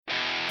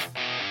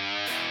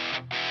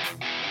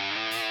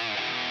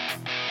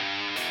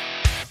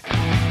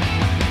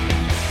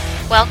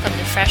Welcome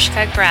to Fresh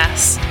Cut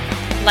Grass,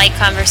 light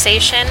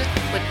conversation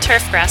with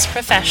turfgrass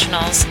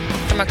professionals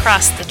from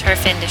across the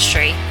turf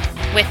industry,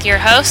 with your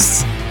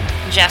hosts,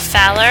 Jeff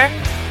Fowler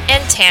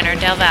and Tanner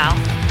Delval.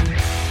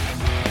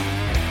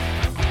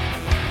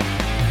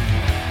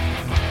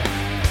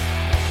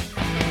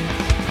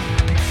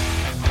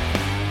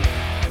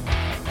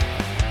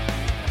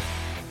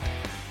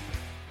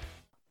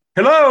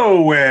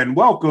 Hello and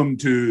welcome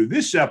to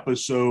this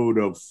episode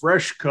of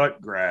Fresh Cut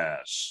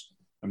Grass.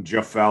 I'm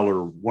Jeff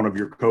Fowler, one of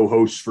your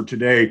co-hosts for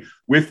today.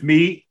 With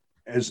me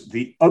as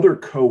the other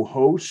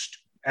co-host,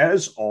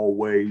 as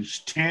always,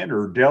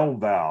 Tanner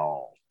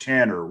Delval.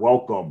 Tanner,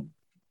 welcome.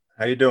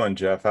 How you doing,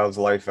 Jeff? How's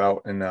life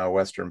out in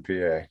Western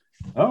PA?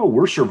 Oh,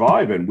 we're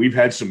surviving. We've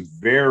had some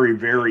very,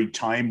 very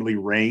timely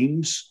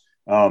rains,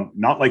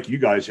 not like you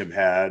guys have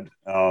had,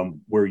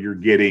 where you're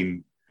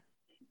getting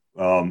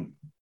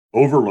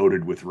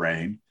overloaded with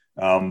rain.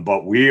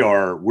 But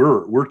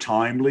we're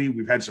timely.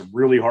 We've had some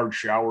really hard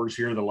showers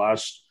here the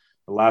last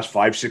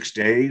 5-6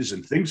 days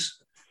and things.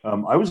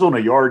 I was on a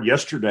yard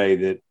yesterday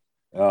that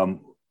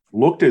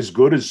looked as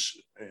good as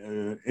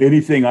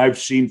anything I've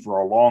seen for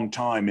a long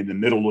time in the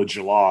middle of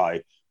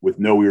July with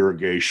no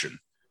irrigation.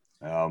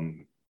 I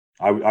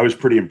was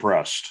pretty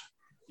impressed.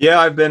 Yeah,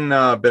 I've been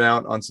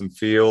out on some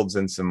fields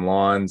and some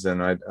lawns,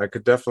 and I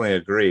could definitely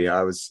agree.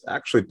 I was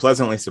actually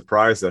pleasantly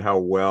surprised at how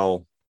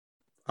well,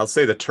 I'll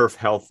say, the turf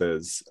health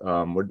is.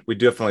 We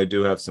definitely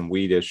do have some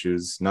weed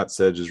issues. Nut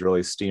sedge is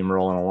really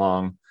steamrolling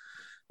along,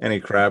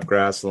 any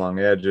crabgrass along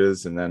the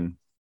edges, and then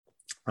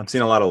I'm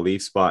seeing a lot of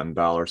leaf spot and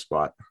dollar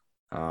spot.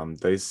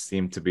 They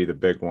seem to be the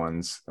big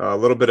ones. A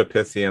little bit of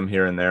pythium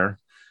here and there,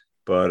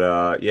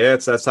 but yeah,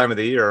 it's that time of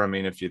the year. I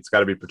mean, if it's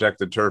got to be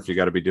protected turf, you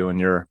got to be doing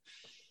your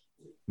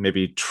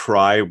maybe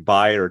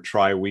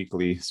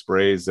tri-weekly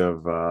sprays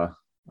of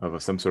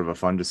some sort of a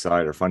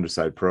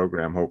fungicide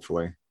program,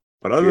 hopefully.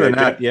 But other than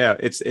that, yeah,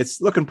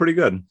 it's looking pretty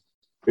good.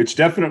 It's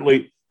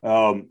definitely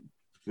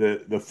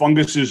the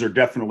funguses are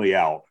definitely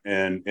out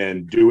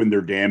and doing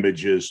their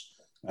damages.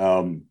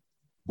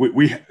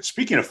 We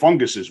speaking of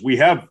funguses, we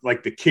have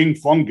like the king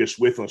fungus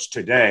with us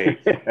today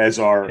as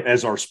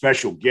our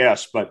special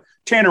guest. But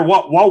Tanner,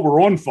 while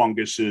we're on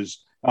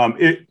funguses,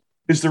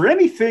 is there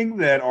anything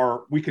that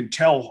we can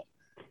tell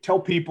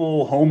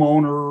people,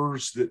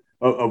 homeowners, that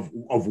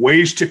of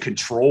ways to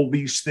control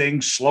these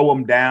things, slow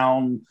them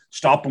down,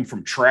 stop them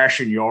from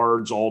trashing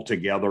yards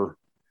altogether?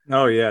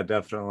 Oh yeah,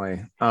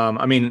 definitely.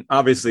 I mean,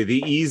 obviously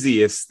the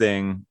easiest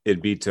thing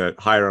it'd be to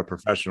hire a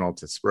professional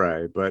to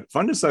spray, but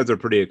fungicides are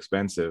pretty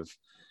expensive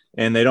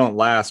and they don't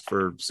last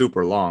for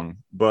super long.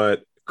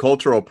 But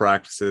cultural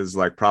practices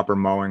like proper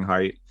mowing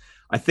height,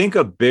 I think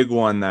a big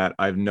one that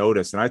I've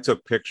noticed, and I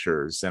took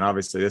pictures, and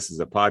obviously this is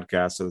a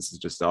podcast, so this is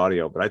just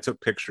audio, but I took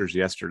pictures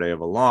yesterday of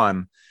a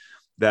lawn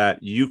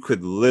that you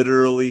could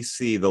literally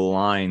see the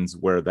lines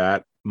where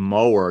that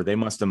mower, they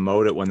must have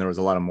mowed it when there was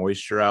a lot of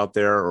moisture out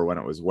there or when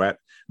it was wet.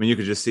 I mean, you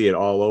could just see it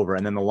all over.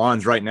 And then the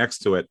lawns right next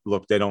to it,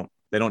 look, they don't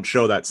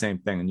show that same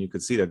thing. And you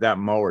could see that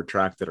mower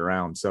tracked it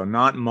around. So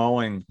not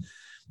mowing,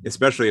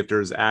 especially if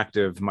there's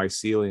active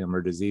mycelium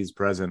or disease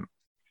present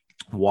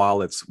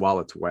while it's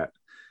wet.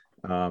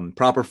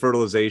 Proper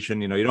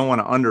fertilization, you don't want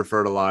to under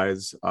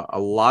fertilize. A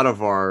lot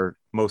of our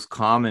most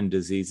common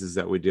diseases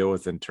that we deal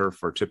with in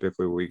turf are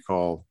typically what we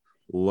call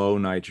low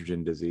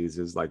nitrogen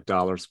diseases like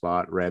dollar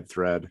spot, red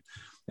thread.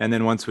 And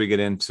then once we get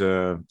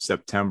into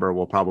September,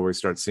 we'll probably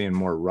start seeing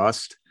more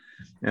rust.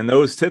 And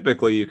those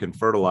typically you can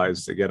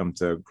fertilize to get them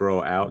to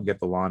grow out, get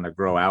the lawn to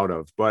grow out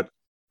of. But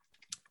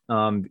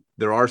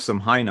there are some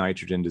high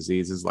nitrogen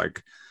diseases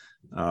like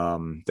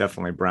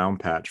definitely brown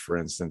patch, for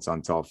instance,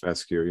 on tall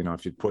fescue.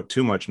 If you put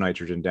too much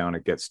nitrogen down,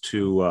 it gets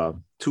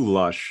too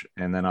lush,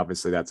 and then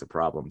obviously that's a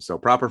problem. So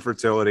proper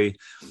fertility,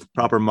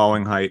 proper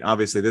mowing height.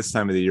 Obviously this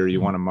time of the year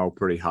you want to mow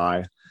pretty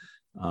high,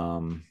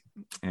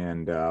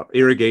 and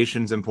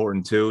irrigation is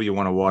important too. You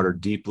want to water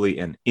deeply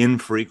and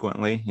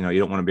infrequently. You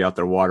don't want to be out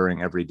there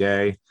watering every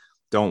day.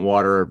 Don't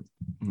water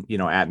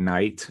at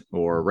night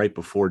or right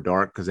before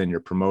dark, because then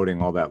you're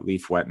promoting all that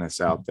leaf wetness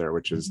out there,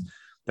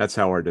 that's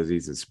how our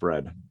diseases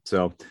spread.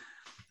 So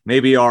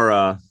maybe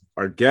our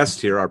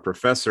guest here, our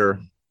professor,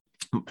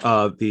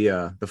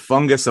 the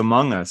fungus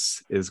among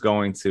us, is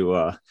going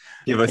to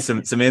give us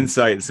some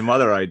insight and some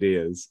other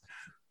ideas.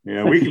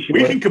 Yeah, we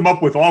can come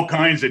up with all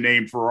kinds of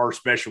names for our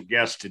special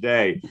guest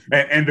today.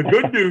 And the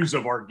good news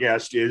of our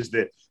guest is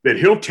that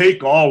he'll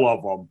take all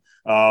of them.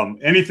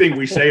 Anything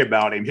we say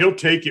about him, he'll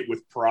take it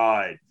with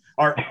pride.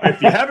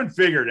 If you haven't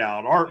figured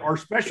out, our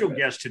special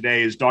guest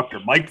today is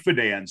Dr. Mike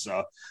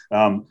Fidanza.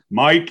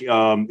 Mike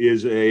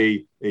is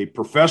a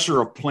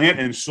professor of plant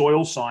and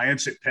soil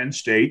science at Penn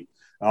State.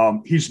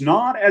 He's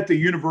not at the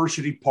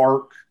University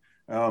Park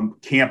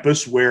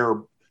campus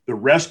where the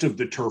rest of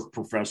the turf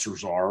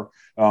professors are.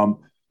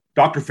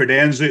 Dr.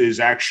 Fidanza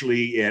is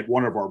actually at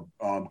one of our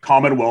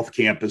Commonwealth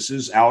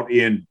campuses out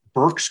in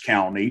Berks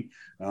County,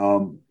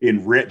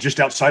 just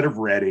outside of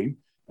Reading.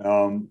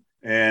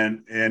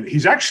 And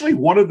he's actually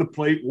one of the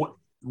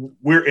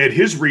we're at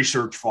his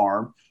research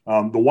farm,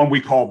 the one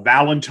we call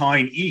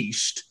Valentine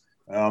East,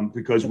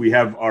 because we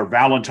have our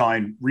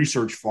Valentine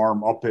Research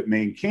Farm up at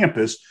main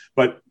campus.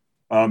 But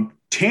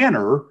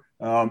Tanner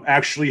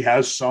actually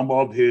has some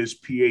of his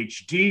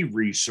PhD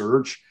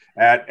research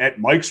at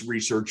Mike's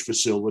research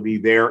facility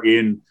there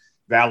in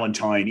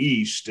Valentine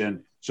East.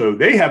 And so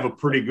they have a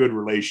pretty good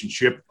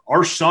relationship.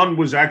 Our son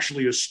was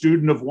actually a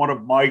student of one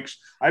of Mike's.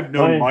 I've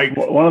known Mike.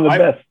 One of the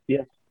best,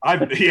 yeah.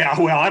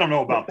 Well, I don't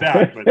know about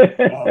that,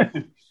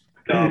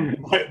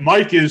 but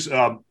Mike is,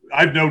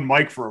 I've known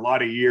Mike for a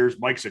lot of years.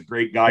 Mike's a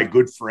great guy,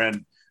 good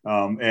friend.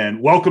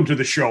 And welcome to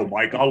the show,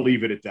 Mike. I'll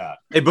leave it at that.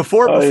 Hey,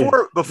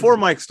 before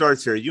Mike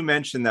starts here, you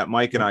mentioned that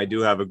Mike and I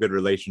do have a good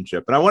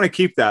relationship, and I want to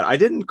keep that. I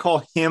didn't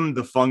call him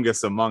the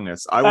fungus among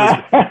us. I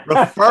was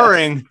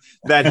referring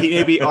that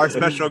maybe our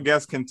special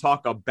guest can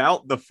talk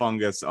about the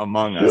fungus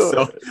among us.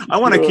 So I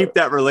want to keep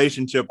that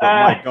relationship with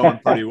Mike going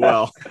pretty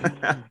well.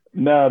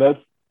 No,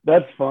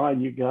 that's fine,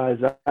 you guys.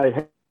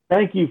 I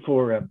thank you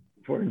for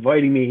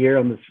inviting me here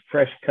on this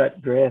fresh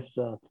cut grass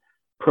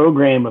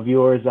program of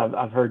yours.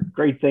 I've heard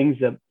great things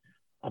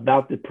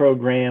about the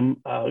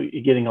program.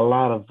 You're getting a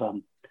lot of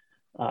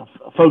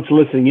folks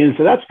listening in,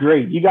 so that's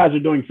great. You guys are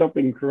doing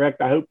something correct.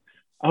 I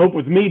hope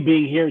with me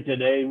being here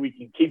today, we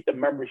can keep the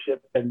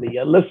membership and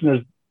the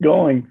listeners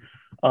going.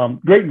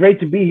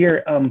 Great to be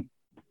here.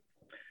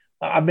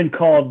 I've been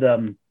called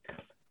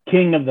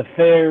King of the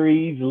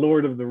Fairies,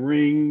 Lord of the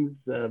Rings,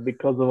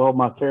 because of all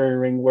my fairy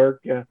ring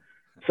work.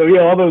 So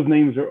yeah, all those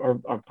names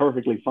are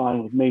perfectly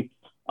fine with me.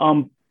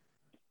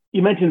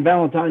 You mentioned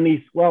Valentine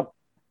East. Well,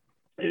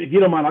 if you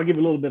don't mind, I'll give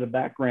you a little bit of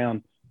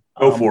background.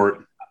 Go for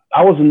it.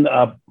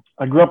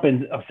 I grew up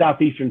in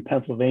southeastern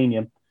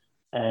Pennsylvania,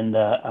 and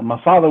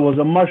my father was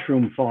a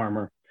mushroom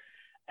farmer.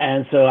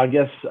 And so I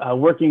guess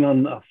working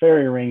on a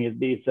fairy ring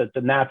it's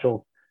a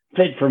natural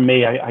fit for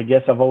me. I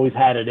guess I've always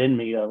had it in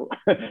me,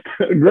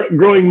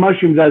 growing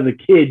mushrooms as a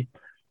kid.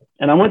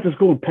 And I went to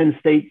school at Penn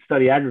State to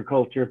study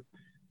agriculture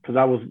because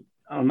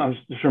I'm not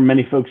sure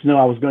many folks know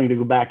I was going to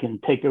go back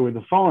and take over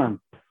the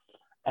farm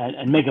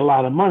and make a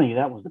lot of money.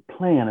 That was the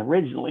plan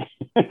originally.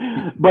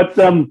 But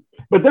then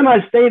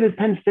I stayed at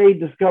Penn State,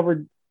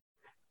 discovered,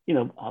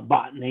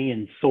 botany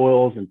and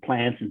soils and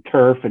plants and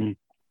turf, and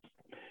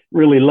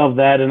really loved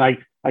that. And I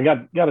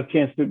got a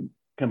chance to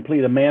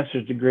complete a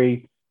master's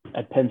degree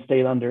at Penn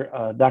State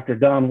under Dr.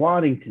 Don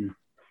Waddington.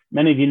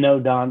 Many of you know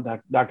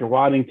Dr.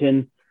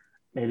 Waddington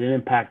made an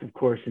impact, of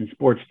course, in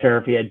sports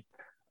turf. He had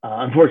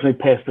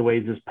unfortunately passed away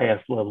this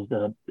past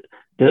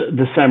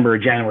December,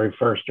 January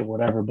 1st or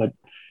whatever. But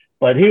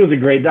he was a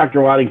great,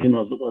 Dr. Waddington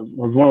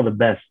was one of the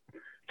best.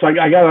 So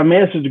I got a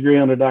master's degree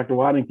under Dr.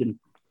 Waddington,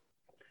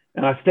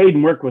 and I stayed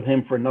and worked with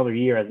him for another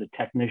year as a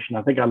technician.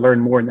 I think I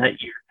learned more in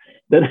that year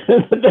than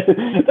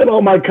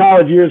all my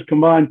college years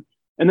combined.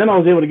 And then I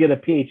was able to get a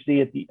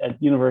PhD at the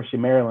University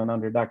of Maryland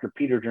under Dr.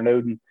 Peter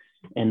Jernoden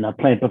in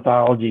plant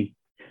pathology.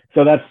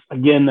 So that's,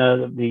 again,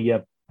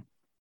 the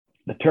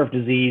turf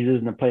diseases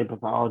and the plant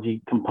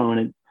pathology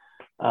component.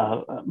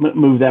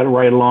 Moved that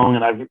right along,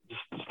 and I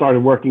started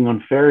working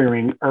on fairy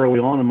ring early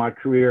on in my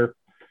career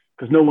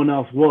because no one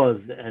else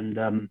was. And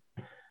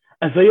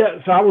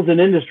so I was in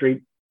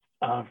industry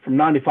from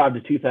 95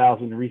 to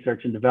 2000 in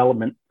research and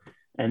development,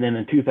 and then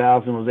in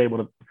 2000 was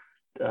able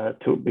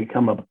to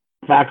become a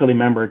faculty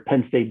member at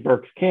Penn State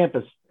Berks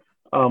campus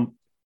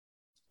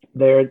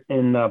there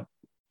in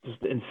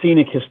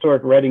scenic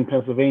historic Reading,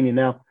 Pennsylvania.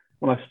 Now,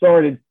 when I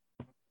started,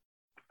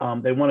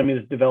 they wanted me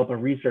to develop a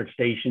research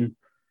station.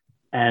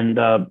 And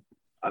I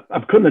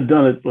couldn't have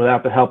done it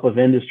without the help of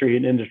industry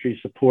and industry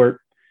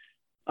support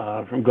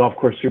from Golf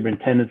Course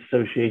Superintendents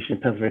Association,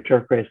 Pennsylvania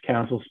Turfgrass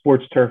Council,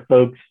 sports turf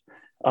folks,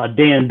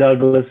 Dan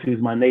Douglas, who's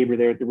my neighbor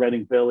there at the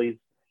Reading Phillies.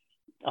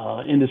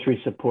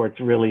 Industry supports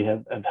really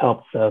have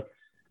helped to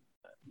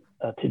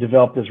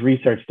develop this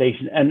research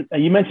station. And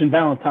you mentioned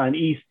Valentine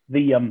East.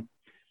 The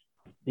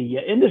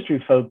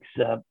industry folks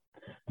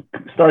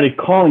started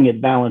calling it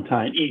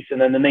Valentine East, and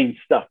then the name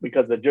stuck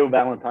because the Joe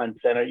Valentine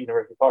Center at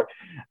University Park,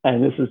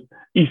 and this is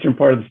eastern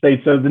part of the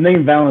state, so the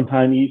name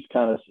Valentine East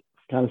kind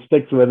of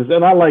sticks with us,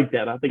 and I like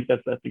that. I think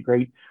that's a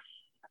great.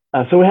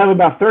 So we have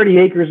about 30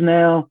 acres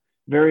now,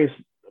 various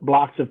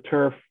blocks of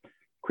turf,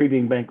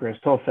 creeping bentgrass,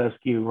 tall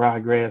fescue,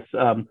 ryegrass.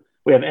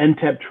 We have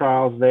NTEP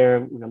trials there.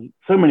 We have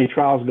so many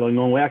trials going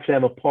on. We actually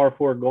have a par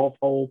 4 golf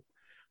hole.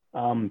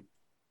 I'm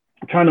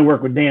trying to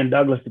work with Dan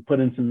Douglas to put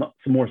in some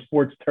more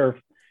sports turf.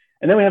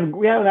 And then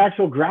we have an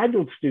actual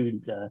graduate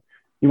student.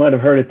 You might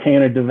have heard of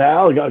Tanner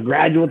Duval. We got a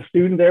graduate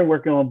student there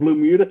working on Blue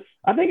Bermuda.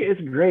 I think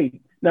it's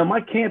great. Now,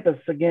 my campus,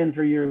 again,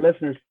 for your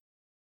listeners,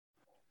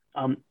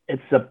 we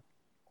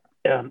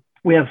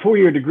have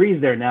 4-year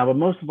degrees there now, but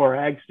most of our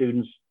ag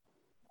students,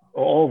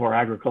 all of our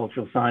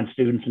agricultural science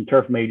students and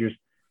turf majors,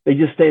 they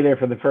just stay there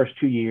for the first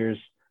 2 years,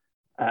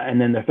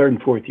 and then the 3rd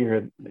and 4th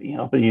year,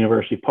 up at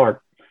University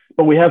Park.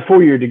 But we have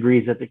 4-year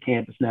degrees at the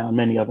campus now and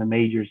many other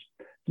majors.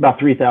 About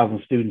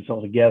 3,000 students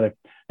altogether.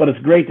 But it's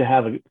great to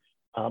have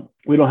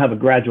we don't have a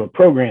graduate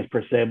programs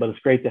per se, but it's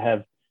great to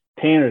have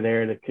Tanner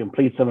there to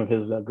complete some of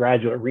his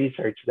graduate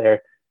research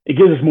there. It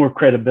gives us more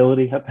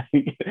credibility, I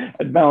think,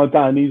 at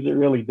Valentine East. It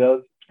really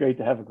does. great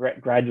to have a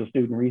graduate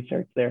student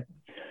research there.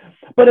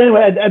 But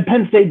anyway, at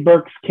Penn State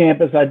Berks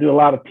campus, I do a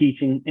lot of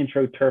teaching,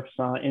 intro turf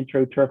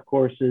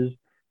courses,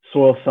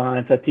 soil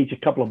science. I teach a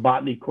couple of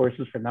botany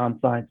courses for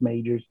non-science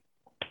majors.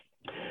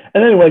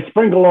 And anyway,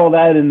 sprinkle all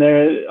that in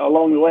there.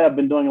 Along the way, I've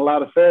been doing a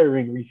lot of fairy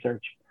ring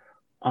research.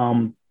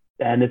 And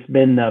it's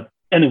been,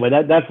 anyway,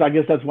 I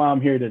guess that's why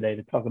I'm here today,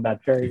 to talk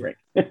about fairy ring.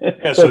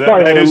 Yeah, so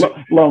that is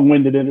a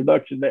long-winded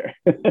introduction there.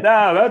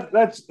 No,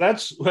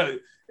 that's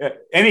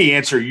any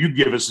answer you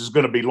give us is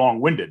going to be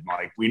long-winded,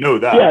 Mike. We know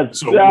that. Yes,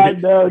 so I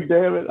know,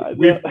 damn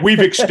it. We've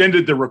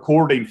extended the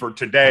recording for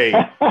today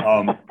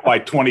by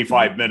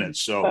 25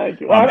 minutes. So well,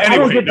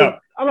 anyway,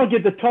 I don't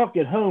get to talk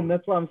at home.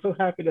 That's why I'm so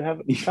happy to have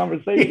a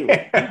conversation.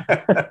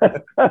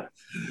 Yeah.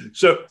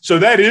 So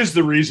that is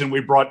the reason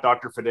we brought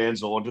Dr.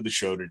 Fidanza onto the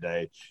show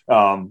today,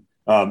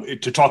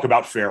 to talk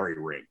about fairy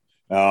ring.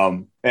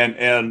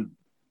 And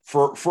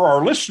for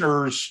our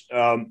listeners,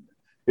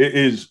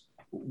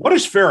 what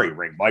is fairy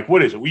ring, Mike?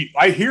 What is it?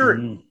 I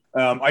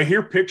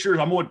hear pictures.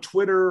 I'm on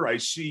Twitter. I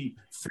see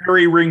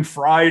Fairy Ring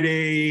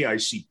Friday. I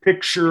see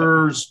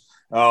pictures.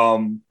 Tell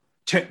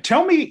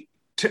me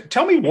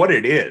what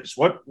it is.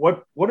 What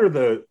are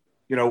the,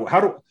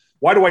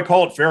 why do I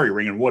call it fairy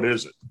ring, and what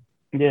is it?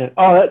 Yeah.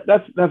 Oh,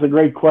 that's a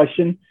great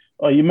question.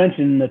 You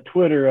mentioned the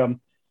Twitter.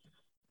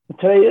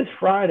 Today is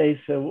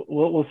Friday, so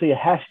we'll see a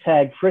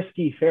hashtag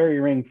Frisky Fairy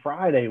Ring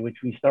Friday, which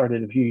we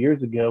started a few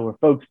years ago, where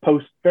folks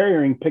post fairy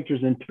ring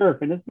pictures in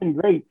turf, and it's been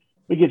great.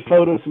 We get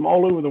photos from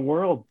all over the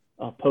world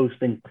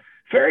posting.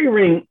 Fairy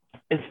ring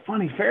is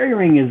funny. Fairy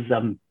ring is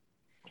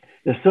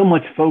there's so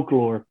much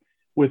folklore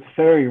with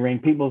fairy ring.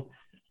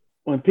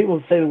 When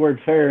people say the word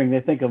fairy ring,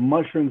 they think of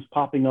mushrooms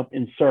popping up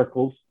in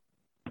circles,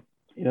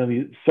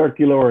 these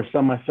circular or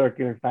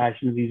semicircular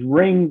fashions. These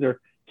rings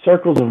are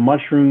circles of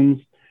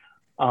mushrooms.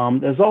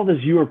 There's all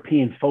this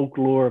European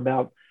folklore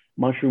about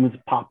mushrooms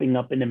popping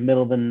up in the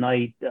middle of the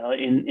night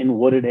in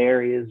wooded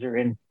areas or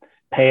in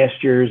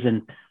pastures,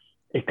 and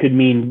it could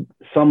mean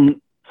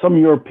some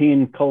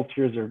European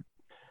cultures or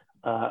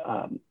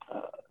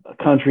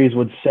countries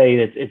would say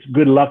that it's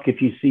good luck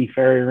if you see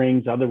fairy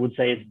rings. Others would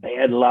say it's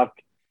bad luck.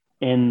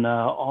 In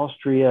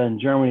Austria and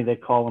Germany, they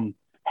call them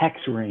hex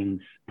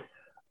rings,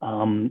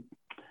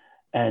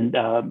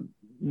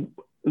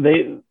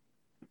 they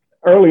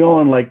early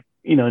on, like,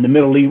 in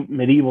the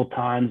medieval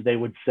times, they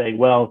would say,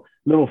 well,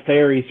 little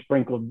fairies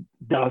sprinkled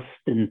dust,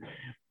 and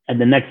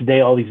the next day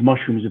all these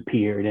mushrooms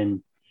appeared,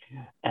 and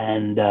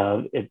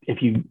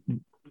if you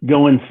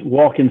go and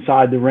walk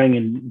inside the ring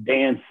and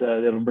dance,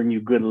 it'll bring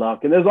you good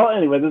luck. And there's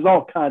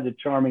all kinds of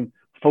charming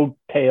folk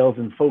tales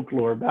and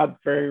folklore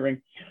about fairy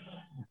ring.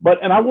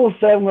 And I will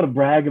say, I'm going to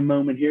brag a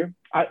moment here.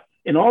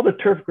 In all the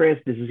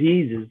turfgrass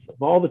diseases,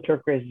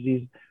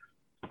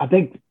 I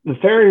think the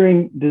fairy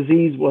ring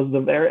disease was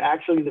the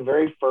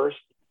very first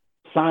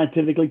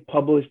scientifically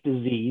published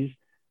disease.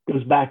 It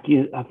goes back,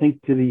 I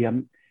think, to the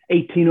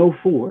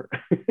 1804.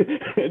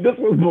 This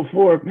was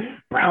before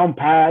brown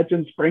patch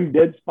and spring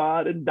dead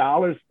spot and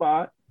dollar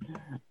spot.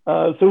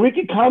 So we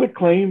can kind of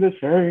claim that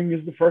fairy ring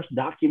is the first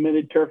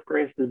documented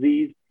turfgrass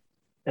disease.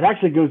 It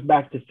actually goes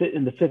back to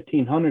in the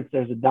 1500s.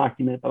 There's a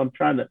document, but I'm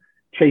trying to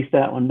chase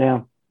that one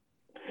down.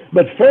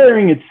 But fairy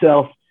ring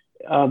itself,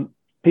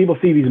 people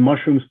see these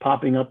mushrooms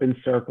popping up in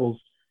circles,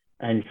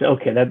 and you say,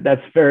 okay,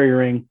 that's fairy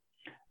ring.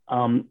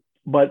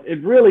 But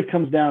it really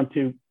comes down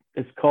to,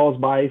 it's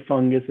caused by a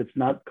fungus. It's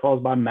not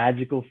caused by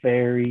magical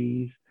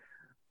fairies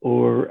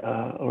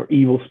or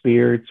evil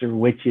spirits or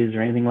witches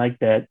or anything like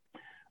that.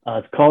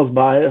 It's caused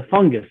by a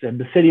fungus, a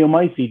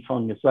basidiomycete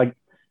fungus. Like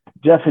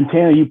Jeff and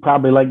Tanner, you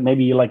probably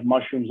maybe you like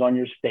mushrooms on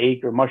your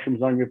steak or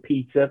mushrooms on your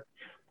pizza.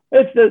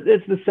 It's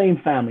the same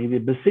family, the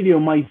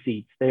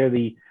basidiomycetes. They're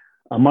the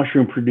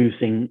mushroom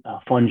producing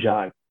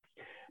fungi.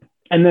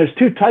 And there's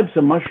two types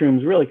of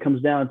mushrooms. Really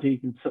comes down to, you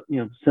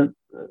can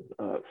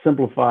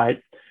simplify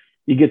it.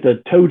 You get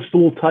the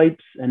toadstool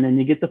types, and then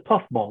you get the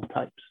puffball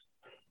types.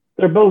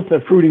 They're both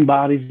the fruiting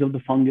bodies of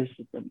the fungus,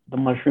 the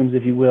mushrooms,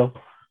 if you will.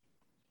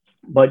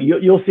 But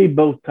you'll see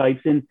both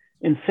types. In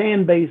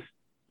sand-based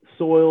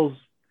soils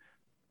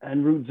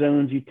and root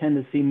zones, you tend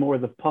to see more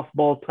of the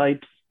puffball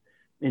types.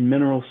 In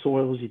mineral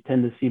soils, you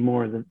tend to see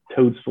more of the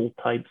toadstool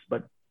types.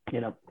 But,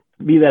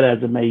 be that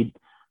as it may,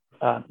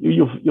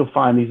 you'll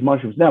find these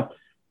mushrooms. Now,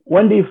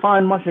 when do you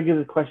find mushrooms? I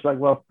get a question like,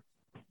 well,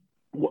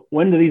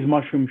 when do these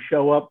mushrooms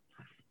show up?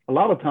 A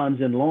lot of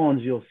times in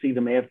lawns, you'll see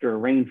them after a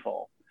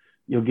rainfall.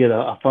 You'll get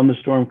a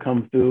thunderstorm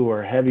come through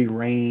or heavy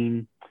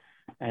rain,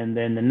 and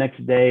then the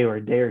next day or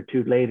a day or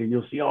two later,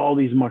 you'll see all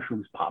these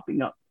mushrooms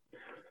popping up.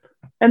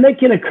 And they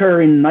can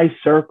occur in nice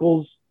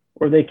circles,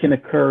 or they can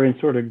occur in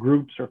sort of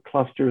groups or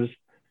clusters.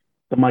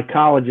 The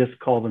mycologists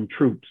call them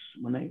troops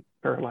when they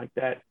occur like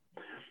that.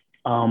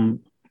 And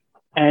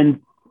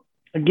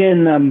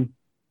again,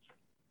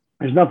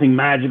 there's nothing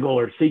magical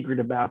or secret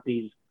about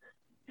these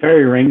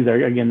fairy rings.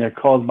 They're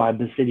caused by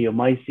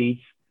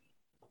basidiomycetes.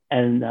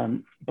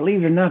 And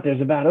believe it or not,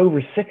 there's about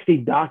over 60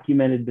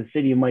 documented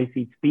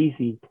basidiomycete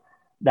species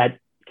that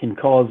can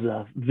cause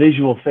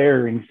visual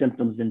fairy ring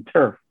symptoms in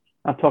turf.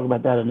 I'll talk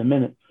about that in a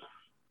minute.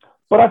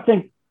 But I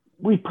think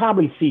we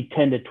probably see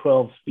 10 to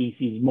 12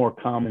 species more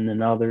common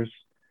than others.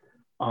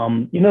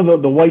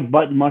 The white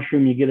button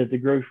mushroom you get at the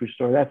grocery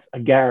store, that's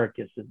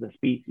agaricus is the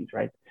species,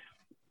 right?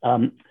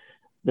 The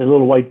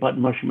little white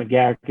button mushroom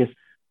agaricus.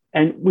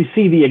 And we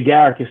see the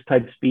agaricus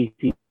type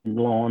species in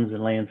lawns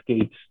and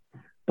landscapes,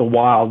 the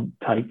wild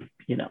type,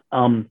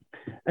 and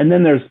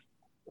then there's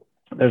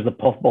the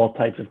puffball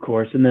types, of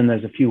course, and then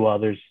there's a few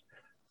others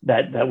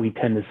that we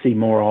tend to see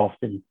more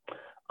often.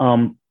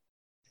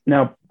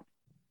 Now,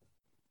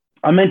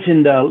 I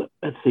mentioned, the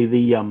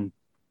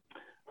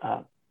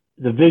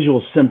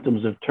visual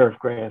symptoms of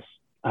turfgrass.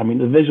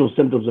 The visual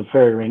symptoms of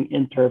fairy ring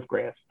in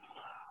turfgrass.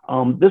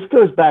 This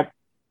goes back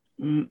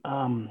to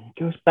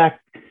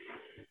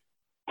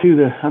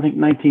the, I think,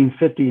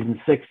 1950s and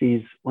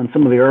 60s, when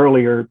some of the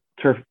earlier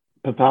turf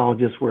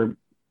pathologists were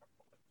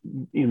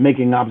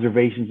making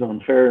observations on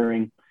fairy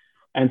ring.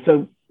 And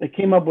so they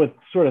came up with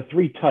sort of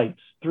three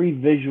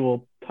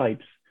visual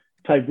types,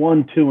 type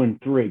 1, 2,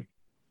 and 3.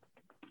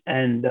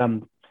 And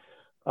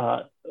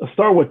I'll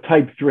start with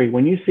type 3.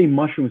 When you see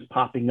mushrooms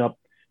popping up,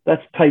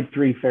 that's type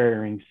 3 fairy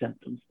ring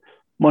symptoms.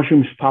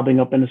 Mushrooms popping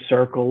up in a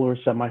circle or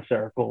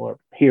semicircle or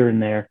here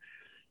and there.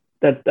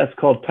 That's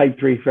called type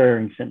 3 fairy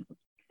ring symptoms.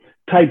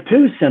 Type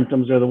 2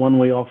 symptoms are the one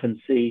we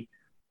often see,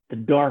 the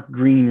dark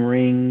green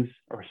rings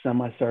or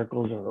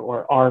semicircles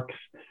or arcs.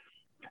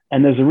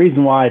 And there's a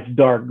reason why it's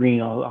dark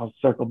green. I'll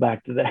circle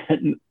back to that,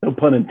 no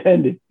pun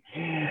intended.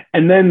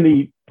 And then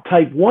the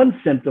type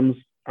 1 symptoms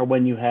are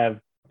when you have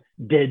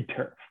dead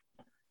turf.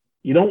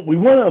 We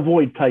want to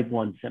avoid type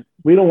 1 symptoms.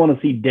 We don't want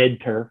to see dead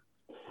turf.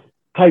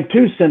 Type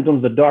 2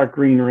 symptoms, the dark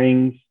green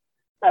rings,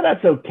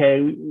 that's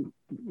okay.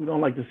 We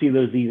don't like to see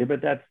those either,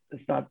 but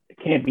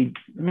it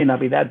may not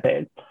be that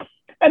bad.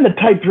 And the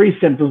type 3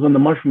 symptoms, when the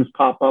mushrooms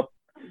pop up,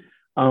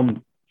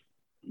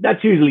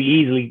 that's usually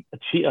easily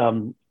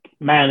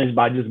managed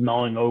by just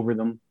gnawing over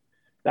them,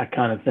 that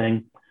kind of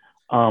thing.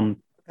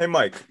 Hey,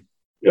 Mike.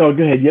 Oh,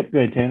 go ahead. Yep, go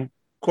ahead, Tanner.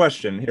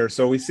 Question here.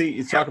 So we see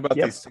you talk about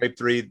these type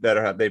 3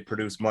 they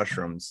produce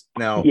mushrooms.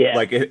 Now,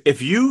 like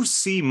if you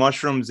see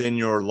mushrooms in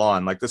your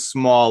lawn, like the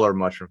smaller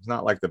mushrooms,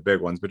 not like the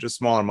big ones, but just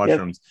smaller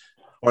mushrooms,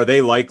 are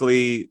they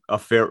likely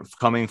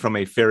coming from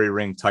a fairy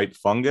ring type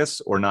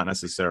fungus or not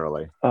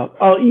necessarily?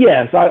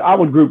 Yes, I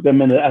would group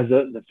them in as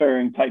the fairy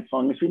ring type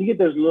fungus. When you get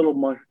those little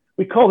mushrooms,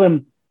 we call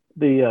them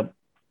the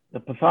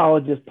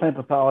plant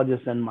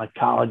pathologists and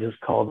mycologists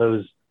call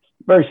those,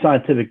 very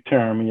scientific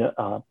term,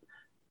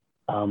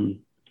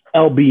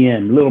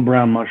 LBM, little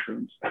brown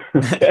mushrooms.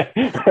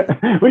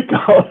 We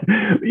call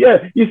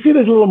it, you see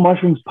those little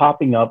mushrooms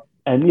popping up.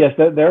 And yes,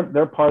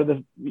 they're part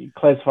of we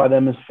classify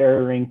them as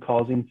fairy ring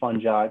causing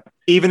fungi.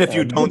 Even if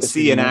you don't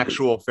see an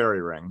actual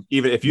fairy ring,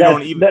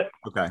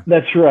 okay.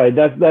 That's right.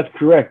 That's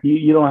correct.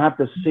 You don't have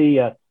to see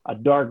a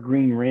dark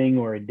green ring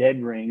or a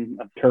dead ring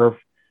of turf.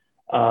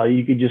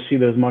 You could just see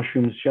those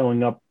mushrooms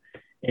showing up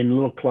in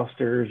little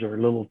clusters or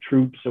little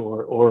troops,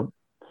 or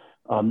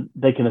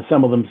they can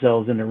assemble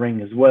themselves in a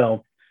ring as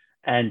well.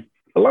 And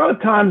a lot of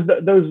times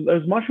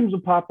those mushrooms will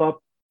pop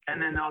up,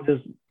 and then they'll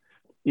just,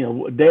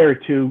 a day or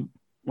two,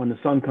 when the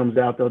sun comes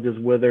out, they'll just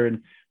wither.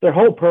 And their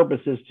whole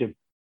purpose is to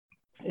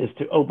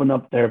open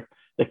up the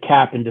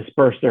cap and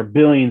disperse their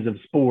billions of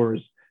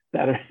spores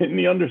that are in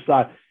the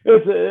underside.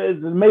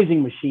 It's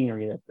amazing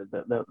machinery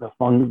that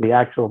the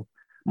actual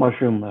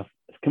mushroom is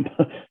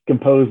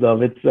composed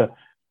of.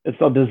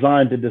 It's all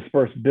designed to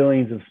disperse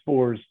billions of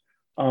spores.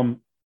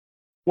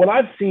 What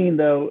I've seen,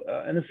 though,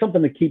 and it's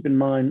something to keep in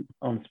mind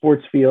on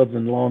sports fields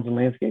and lawns and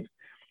landscapes,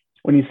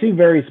 when you see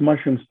various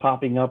mushrooms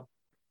popping up,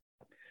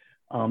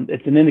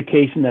 it's an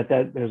indication that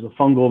there's a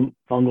fungal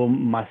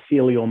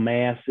mycelial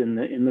mass in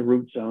the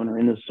root zone or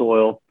in the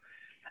soil,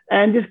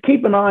 and just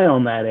keep an eye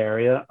on that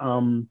area.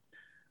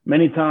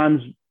 Many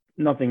times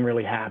nothing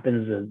really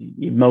happens.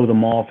 You mow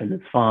them off and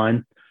it's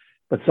fine,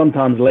 but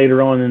sometimes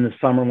later on in the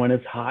summer when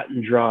it's hot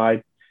and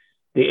dry,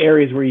 the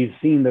areas where you've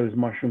seen those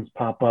mushrooms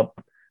pop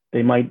up,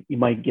 you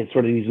might get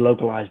sort of these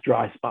localized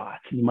dry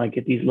spots. You might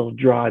get these little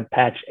dry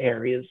patch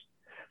areas,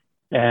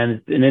 and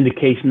it's an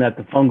indication that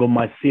the fungal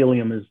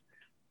mycelium is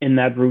in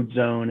that root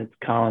zone. It's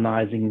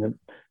colonizing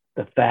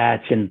the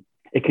thatch, and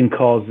it can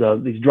cause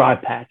these dry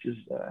patches,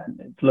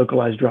 it's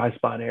localized dry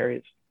spot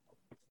areas.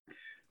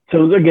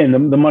 So again,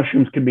 the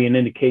mushrooms could be an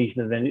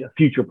indication of a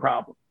future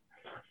problem.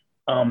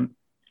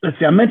 Let's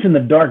see, I mentioned the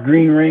dark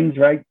green rings,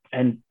 right?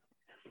 And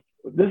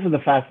this is the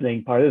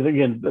fascinating part.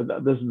 Again,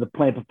 this is the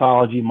plant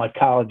pathology,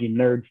 mycology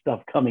nerd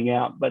stuff coming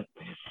out. But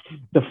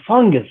the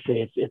fungus,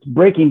 it's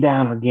breaking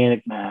down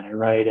organic matter,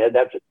 right?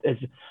 That's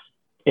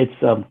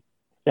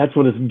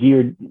what it's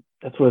geared.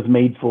 That's what it's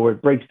made for.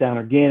 It breaks down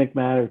organic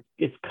matter.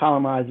 It's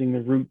colonizing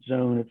the root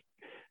zone. It's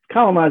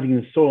colonizing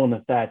the soil and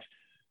the thatch.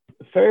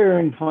 Fairy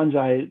ring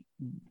fungi,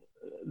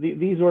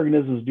 these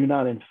organisms do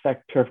not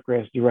infect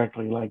turfgrass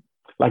directly, like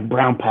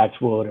brown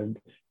patchwood or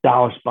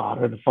dollar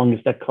spot or the fungus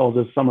that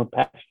causes summer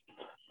patch.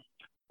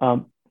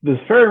 The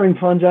fairy ring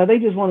fungi, they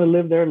just want to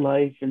live their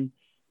life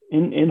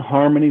in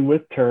harmony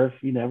with turf.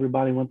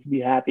 Everybody wants to be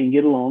happy and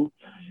get along.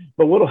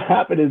 But what will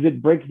happen is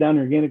it breaks down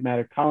organic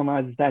matter,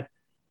 colonizes that,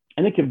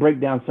 and it can break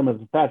down some of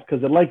the fats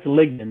because it likes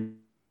lignin,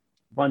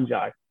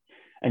 fungi,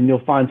 and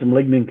you'll find some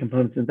lignin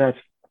components in that.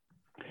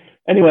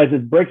 Anyways,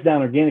 it breaks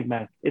down organic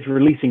matter. It's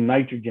releasing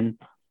nitrogen,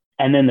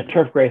 and then the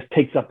turf grass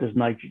takes up this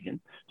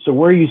nitrogen. So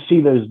where you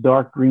see those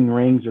dark green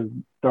rings or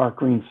dark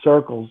green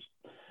circles,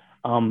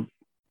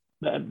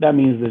 that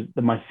means that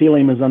the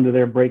mycelium is under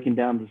there breaking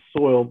down the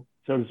soil,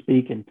 so to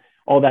speak, and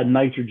all that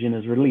nitrogen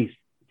is released.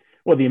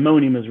 Well, the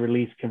ammonium is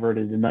released,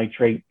 converted to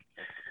nitrate.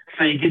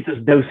 So you get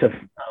this dose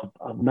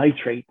of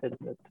nitrate that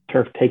the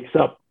turf takes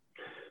up.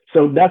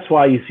 So that's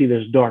why you see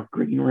those dark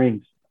green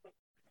rings.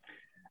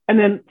 And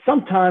then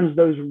sometimes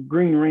those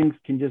green rings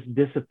can just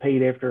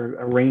dissipate after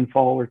a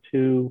rainfall or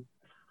two.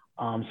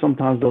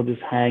 Sometimes they'll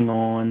just hang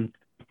on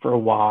for a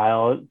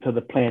while till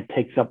the plant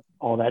takes up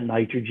all that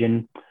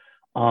nitrogen.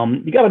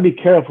 You got to be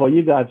careful.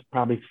 You guys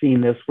probably seen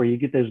this where you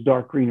get those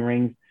dark green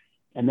rings,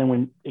 and then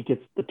when it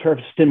gets the turf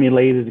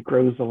stimulated, it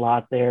grows a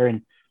lot there,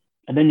 and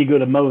then you go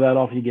to mow that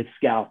off, and you get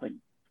scalping.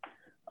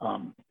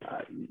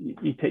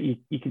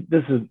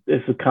 This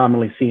is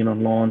commonly seen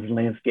on lawns and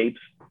landscapes,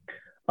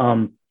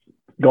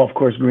 golf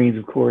course greens,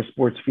 of course,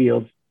 sports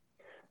fields,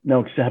 no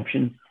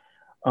exception.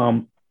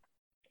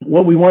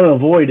 What we want to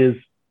avoid is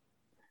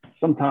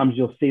sometimes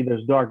you'll see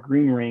those dark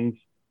green rings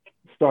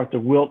start to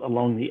wilt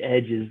along the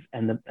edges,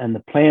 and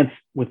the plants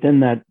within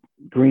that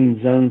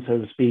green zone, so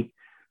to speak,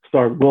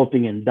 start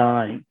wilting and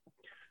dying.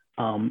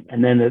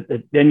 And then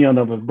you'll end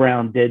up with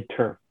brown dead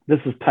turf. This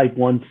is type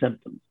 1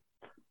 symptoms.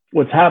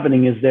 What's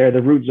happening is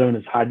the root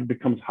zone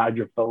becomes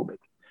hydrophobic.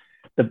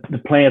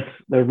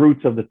 The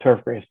roots of the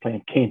turfgrass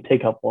plant can't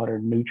take up water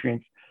and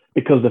nutrients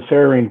because the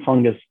fairy ring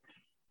fungus,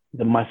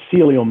 the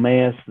mycelial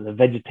mass, the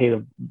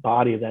vegetative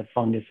body of that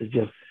fungus is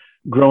just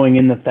growing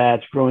in the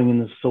thatch, growing in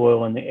the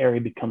soil, and the area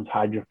becomes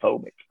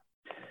hydrophobic.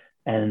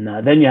 And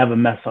then you have a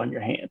mess on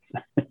your hands.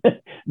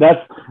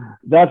 That's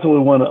what we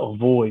want to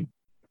avoid.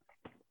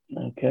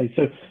 Okay,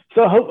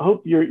 so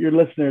hope your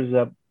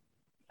listeners,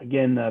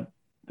 again,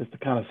 just to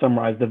kind of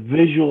summarize, the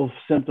visual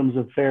symptoms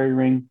of fairy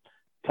ring,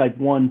 type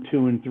 1,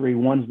 2, and 3.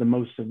 1's the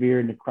most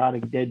severe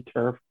necrotic dead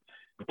turf.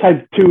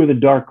 Type 2 are the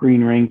dark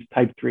green rings.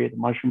 Type 3 are the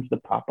mushrooms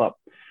that pop up.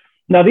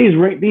 Now,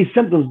 these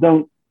symptoms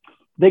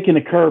they can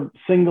occur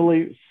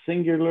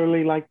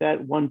singularly like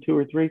that, 1, 2,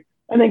 or 3,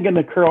 and they can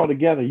occur all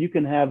together. You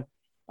can have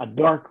a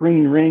dark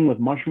green ring with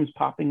mushrooms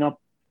popping up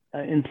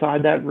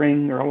inside that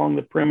ring or along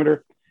the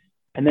perimeter,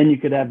 and then you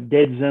could have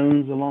dead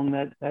zones along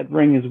that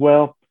ring as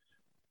well.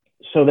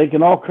 So they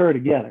can all occur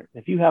together.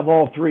 If you have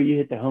all three, you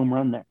hit the home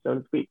run there, so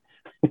to speak.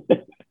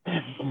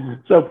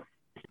 So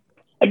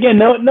again,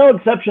 no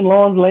exception,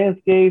 lawns,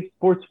 landscapes,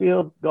 sports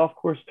fields, golf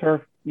course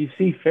turf. You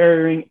see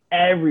fairy ring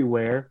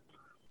everywhere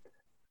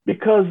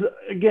because,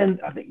 again,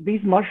 I think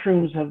these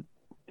mushrooms have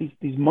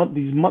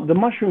the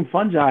mushroom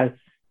fungi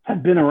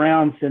have been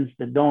around since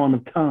the dawn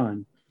of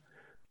time.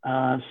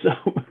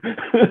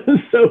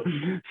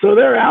 So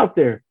they're out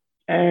there,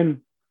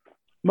 and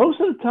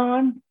most of the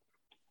time,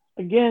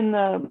 again,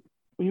 when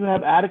you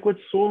have adequate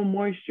soil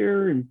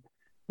moisture, and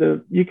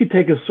you could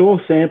take a soil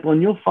sample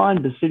and you'll find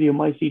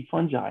basidiomycete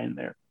fungi in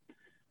there.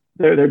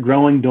 They're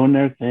growing, doing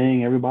their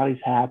thing.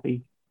 Everybody's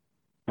happy.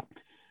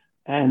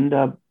 And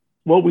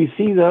what we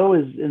see, though,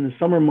 is in the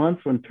summer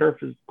months when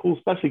turf is cool,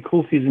 especially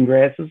cool season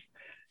grasses,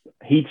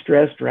 heat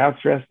stress, drought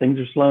stress, things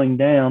are slowing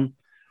down.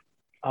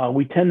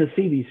 We tend to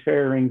see these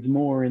fairy rings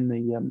more in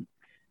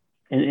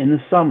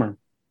the summer.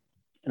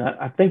 And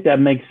I think that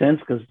makes sense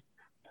because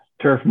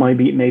turf might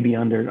be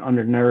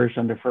undernourished,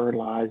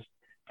 under-fertilized.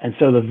 And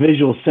so the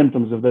visual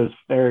symptoms of those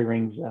fairy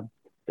rings,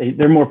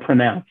 they're more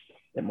pronounced.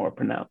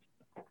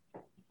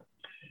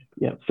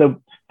 Yeah.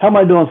 So how am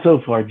I doing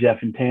so far,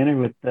 Jeff and Tanner?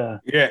 With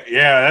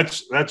Yeah.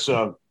 That's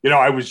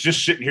I was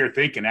just sitting here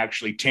thinking,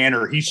 actually,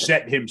 Tanner, he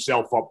set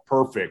himself up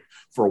perfect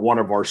for one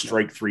of our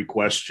strike 3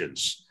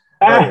 questions.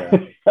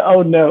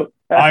 Oh no!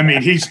 I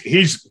mean,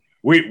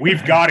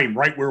 we've got him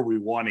right where we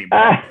want him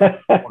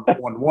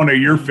on one of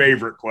your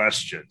favorite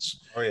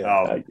questions. Oh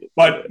yeah.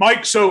 But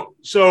Mike, so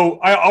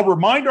I'll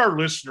remind our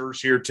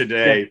listeners here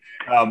today,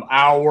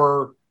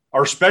 our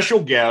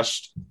special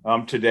guest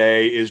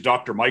today is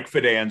Dr. Mike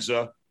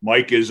Fidanza.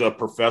 Mike is a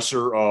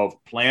professor of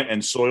plant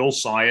and soil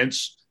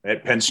science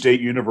at Penn State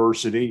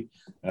University,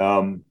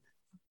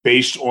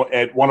 based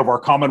at one of our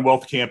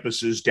Commonwealth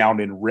campuses down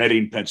in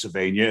Reading,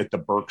 Pennsylvania, at the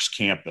Berks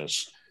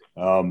campus.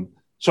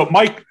 So,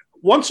 Mike,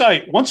 once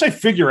I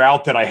figure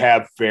out that I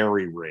have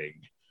fairy ring,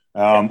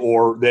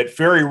 or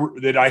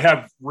that I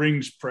have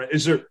rings,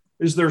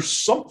 is there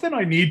something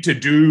I need to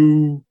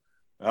do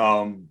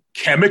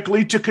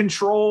chemically to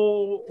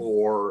control,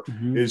 or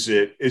is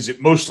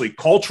it mostly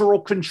cultural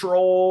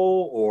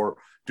control, or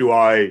do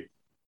I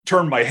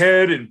turn my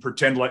head and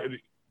pretend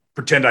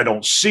I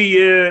don't see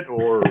it,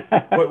 or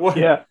what?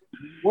 Yeah.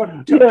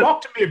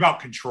 Talk to me about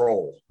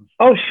control.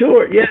 Oh,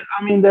 sure. Yeah.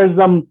 I mean, there's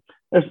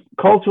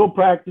cultural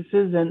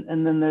practices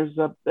and then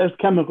there's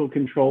chemical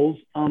controls.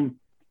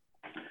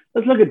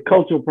 Let's look at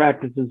cultural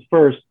practices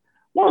first.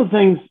 One of the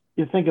things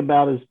you think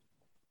about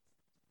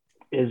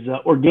is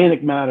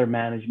organic matter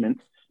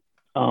management.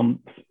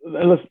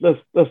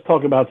 Let's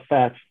talk about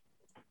fats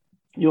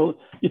you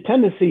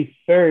tend to see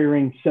fairy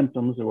ring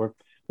symptoms, or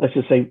let's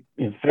just say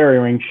fairy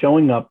ring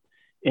showing up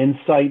in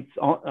sites,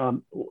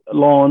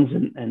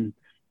 lawns and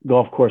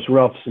golf course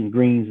roughs and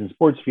greens and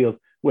sports fields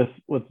with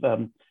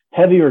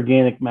heavy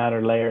organic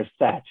matter layers,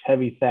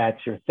 heavy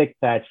thatch or thick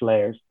thatch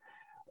layers.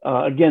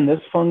 Again,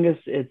 this fungus,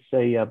 it's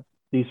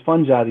these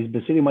fungi, these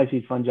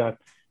Basidiomyces fungi,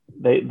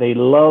 they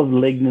love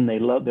lignin,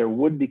 they're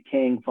wood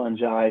decaying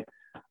fungi.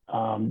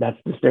 That's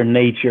just their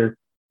nature,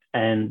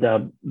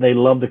 and they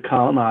love to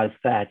colonize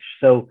thatch.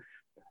 So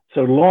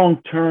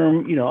long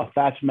term, a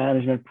thatch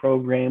management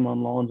program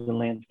on lawns and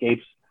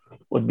landscapes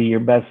would be your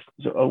best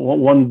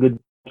one good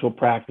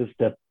practice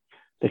to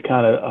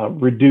kind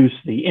of reduce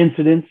the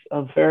incidence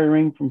of fairy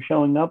ring from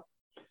showing up.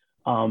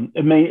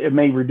 It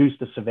may reduce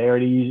the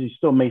severity. You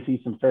still may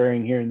see some fairy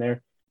ring here and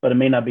there, but it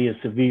may not be as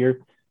severe.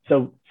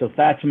 So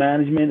thatch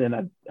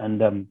management,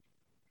 and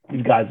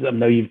you guys, I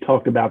know you've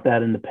talked about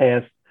that in the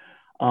past.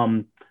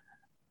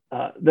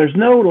 There's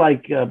no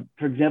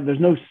for example, there's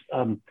no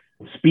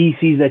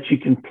species that you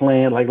can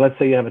plant. Like, let's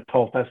say you have a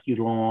tall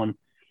fescue lawn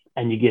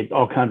and you get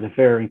all kinds of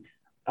fairy ring.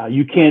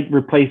 You can't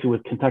replace it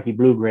with Kentucky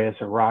bluegrass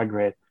or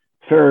ryegrass.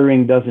 Fairy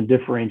ring doesn't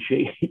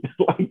differentiate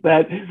like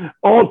that.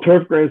 All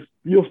turfgrass,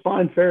 you'll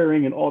find fairy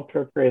ring in all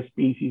turfgrass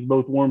species,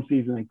 both warm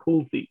season and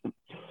cool season.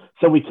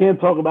 So we can't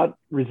talk about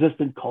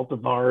resistant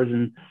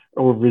cultivars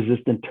or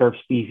resistant turf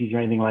species or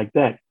anything like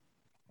that.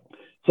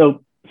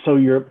 So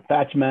your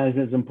thatch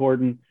management is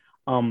important.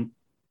 When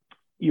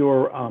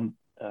you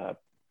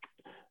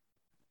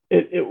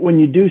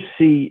do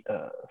see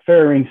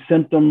fairy ring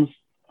symptoms,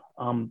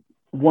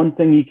 one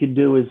thing you could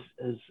do is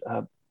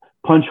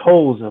punch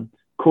holes,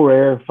 core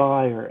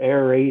aerify or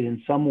aerate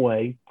in some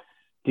way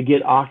to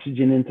get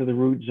oxygen into the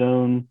root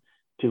zone,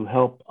 to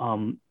help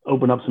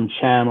open up some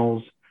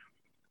channels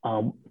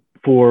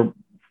for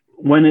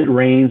when it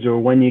rains, or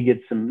when you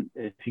get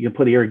if you can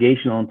put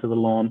irrigation onto the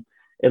lawn,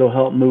 it'll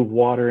help move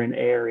water and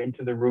air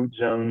into the root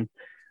zone.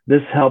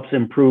 This helps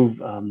improve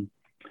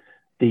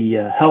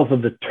the health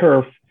of the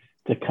turf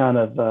to kind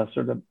of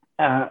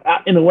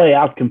in a way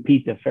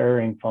outcompete the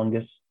fairy ring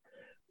fungus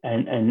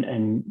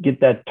and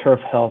get that turf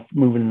health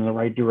moving in the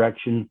right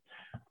direction.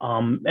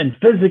 And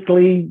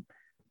physically,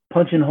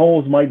 punching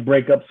holes might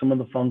break up some of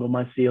the fungal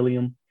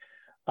mycelium.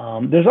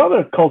 There's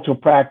other cultural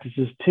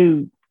practices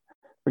too.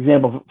 For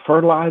example,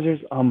 fertilizers.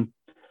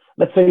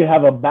 Let's say you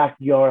have a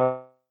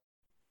backyard,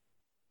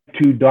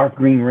 2 dark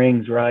green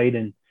rings, right?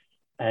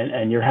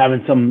 And you're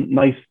having some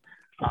nice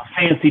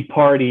fancy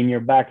party in your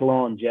back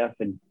lawn, Jeff,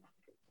 and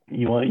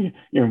you're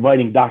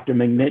inviting Dr.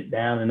 McNitt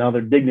down and other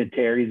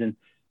dignitaries,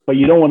 but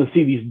you don't want to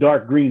see these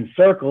dark green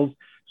circles.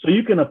 So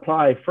you can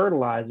apply a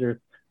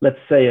fertilizer, let's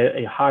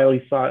say a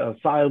highly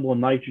soluble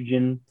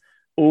nitrogen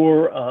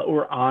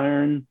or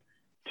iron,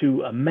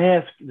 to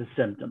mask the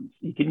symptoms.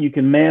 You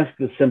can mask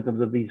the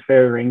symptoms of these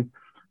fairy rings.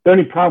 The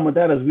only problem with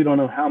that is we don't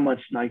know how much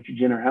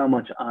nitrogen or how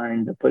much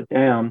iron to put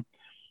down.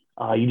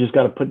 You just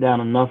got to put down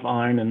enough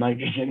iron and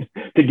nitrogen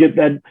to get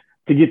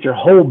your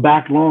whole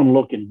back lawn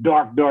looking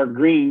dark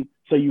green,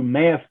 so you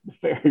mask the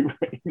fairy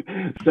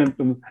ring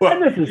symptoms. Well,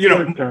 and this is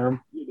short term.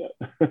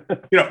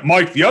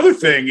 Mike, the other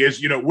thing is,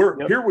 here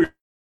we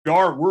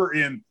are, we're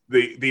in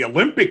the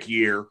Olympic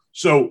year.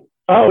 So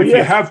if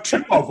you have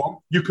 2 of them,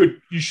 you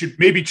should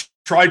maybe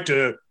try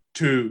to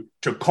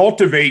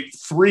cultivate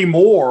 3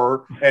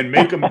 more and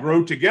make them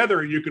grow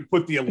together. You could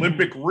put the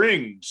Olympic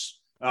rings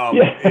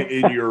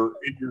in your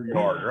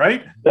yard,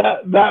 right?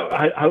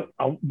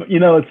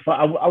 It's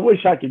fun. I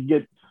wish I could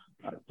get.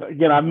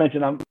 Again, I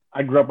mentioned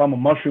I grew up. I'm a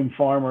mushroom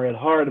farmer at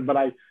heart, but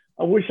I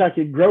wish I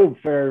could grow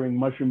fairy ring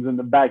mushrooms in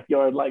the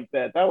backyard like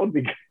that. That would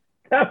be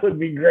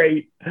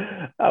great.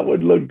 That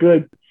would look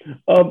good.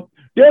 The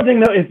other thing,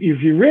 though, if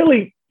you're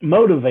really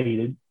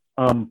motivated,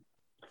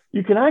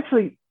 you can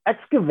actually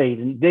excavate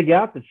and dig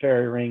out the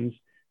fairy rings.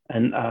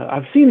 And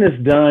I've seen this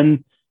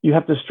done. You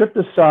have to strip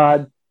the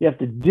sod. You have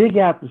to dig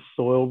out the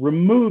soil,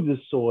 remove the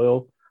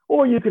soil,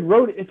 or you could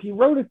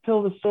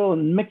rototill the soil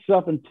and mix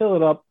up and till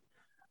it up.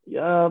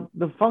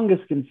 The fungus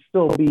can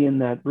still be in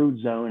that root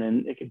zone,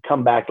 and it can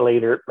come back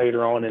later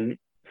on in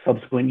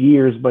subsequent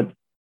years. But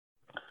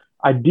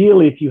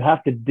ideally, if you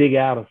have to dig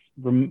out,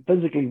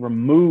 physically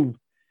remove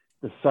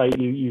the site,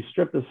 you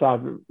strip the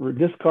sod,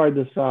 discard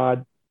the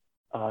sod,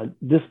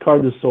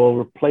 discard the soil,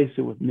 replace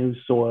it with new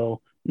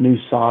soil, new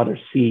sod or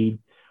seed.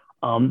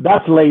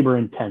 That's labor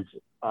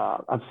intensive.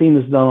 I've seen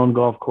this done on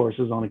golf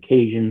courses on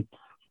occasion,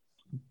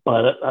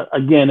 but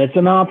again, it's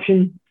an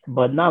option,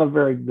 but not a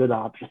very good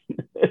option.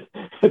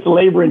 It's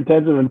labor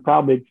intensive and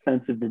probably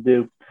expensive to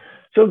do.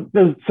 So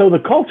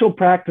the cultural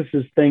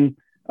practices thing,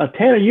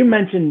 Tanner, you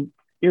mentioned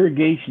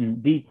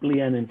irrigation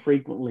deeply and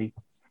infrequently.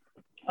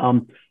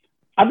 I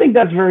think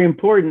that's very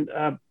important.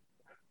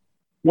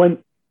 Let's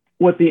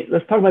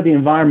talk about the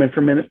environment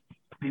for a minute,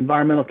 the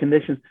environmental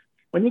conditions.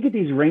 When you get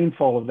these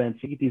rainfall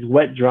events, you get these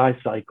wet, dry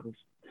cycles.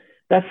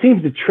 That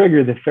seems to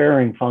trigger the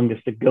fairy ring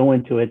fungus to go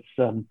into its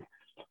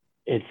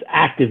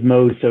active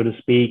mode, so to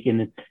speak.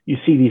 And you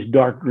see these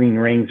dark green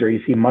rings, or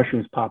you see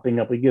mushrooms popping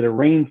up. We get a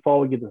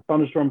rainfall, we get the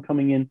thunderstorm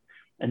coming in,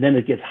 and then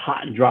it gets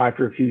hot and dry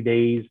for a few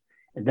days,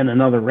 and then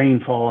another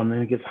rainfall, and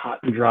then it gets hot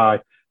and dry.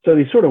 So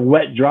these sort of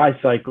wet, dry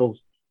cycles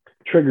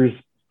triggers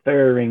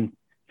fairy ring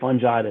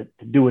fungi to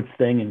do its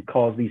thing and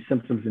cause these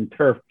symptoms in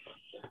turf.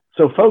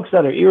 So folks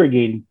that are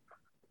irrigating,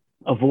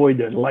 avoid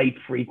the light,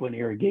 frequent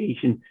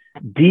irrigation.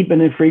 Deep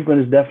and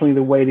infrequent is definitely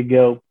the way to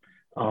go.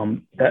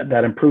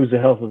 That improves the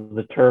health of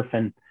the turf,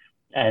 and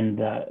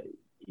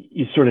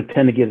you sort of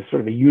tend to get a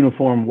sort of a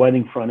uniform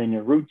wetting front in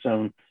your root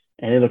zone,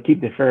 and it'll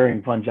keep the fairy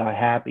ring fungi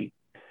happy.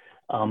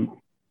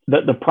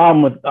 The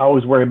problem I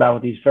always worry about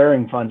with these fairy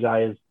ring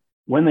fungi is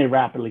when they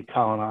rapidly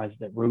colonize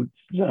the root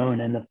zone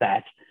and the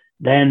thatch,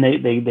 then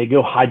they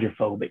go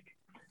hydrophobic.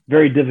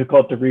 Very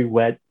difficult to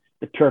re-wet.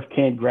 The turf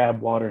can't grab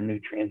water and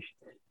nutrients,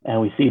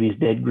 and we see these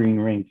dead green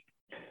rings.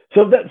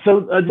 So Jeff,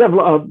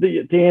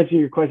 to answer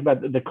your question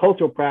about the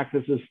cultural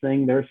practices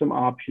thing, there are some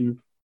options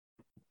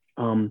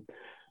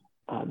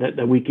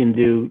that we can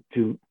do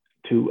to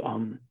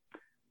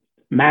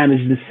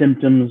manage the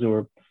symptoms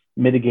or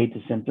mitigate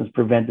the symptoms,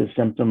 prevent the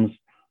symptoms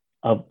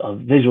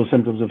of visual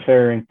symptoms of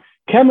fairy ring.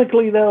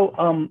 Chemically,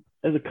 though,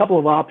 there's a couple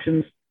of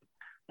options.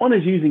 One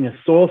is using a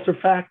soil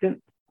surfactant.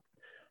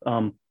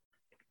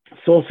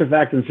 Soil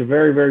surfactants are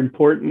very, very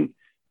important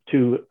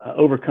to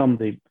overcome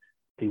the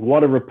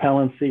water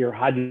repellency or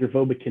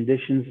hydrophobic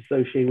conditions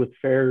associated with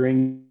fairy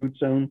ring root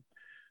zone.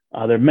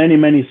 There are many,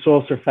 many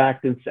soil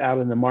surfactants out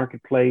in the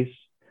marketplace.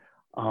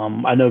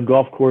 I know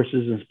golf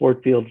courses and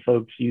sport field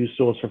folks use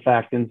soil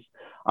surfactants.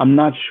 I'm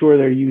not sure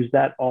they're used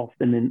that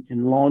often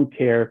in lawn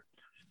care,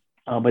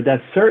 but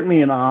that's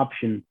certainly an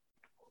option.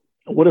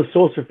 What a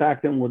soil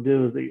surfactant will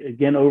do is,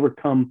 again,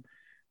 overcome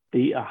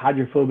the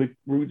hydrophobic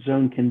root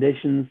zone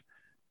conditions.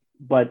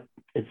 But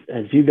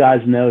as you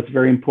guys know, it's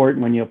very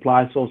important when you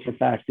apply soil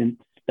surfactant,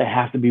 they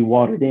have to be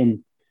watered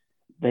in.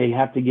 They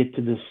have to get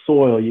to the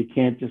soil. You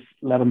can't just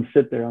let them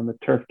sit there on the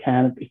turf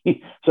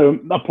canopy. So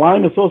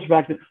applying the soil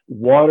surfactant,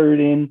 water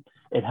it in.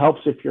 It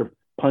helps if you're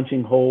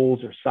punching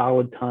holes or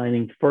solid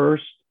tining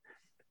first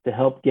to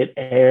help get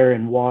air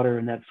and water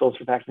and that soil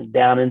surfactant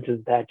down into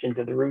the thatch,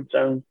 into the root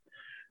zone.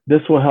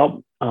 This will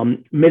help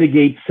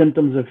mitigate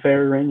symptoms of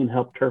fairy ring and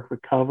help turf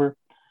recover.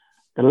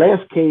 The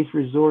last case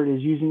resort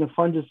is using a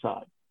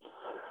fungicide.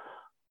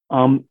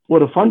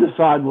 What a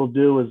fungicide will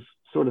do is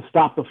sort of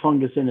stop the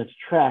fungus in its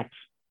tracks,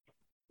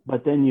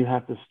 but then you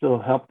have to still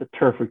help the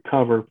turf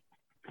recover.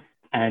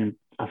 And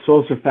a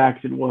soil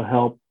surfactant will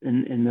help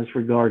in this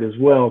regard as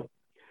well.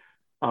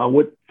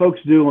 What folks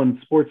do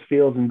on sports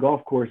fields and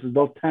golf courses,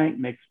 they'll tank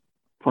mix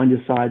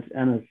fungicides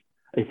and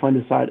a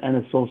fungicide and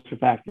a soil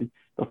surfactant.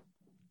 They'll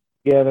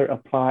together,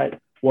 apply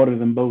it, water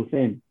them both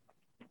in.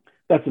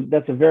 That's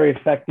a very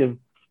effective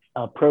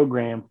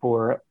program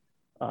for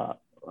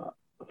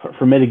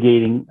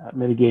mitigating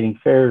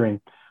fairy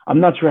ring. I'm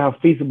not sure how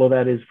feasible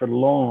that is for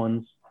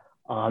lawns.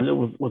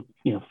 With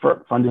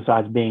for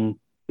fungicides being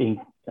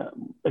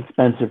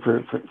expensive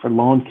for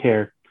lawn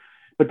care,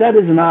 but that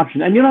is an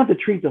option. And you don't have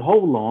to treat the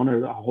whole lawn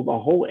or the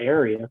whole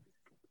area.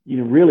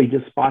 Really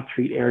just spot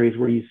treat areas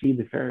where you see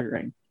the fairy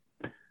ring.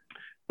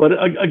 But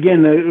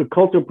again, the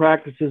cultural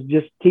practices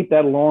just keep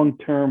that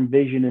long-term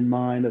vision in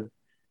mind of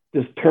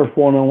just turf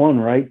 101,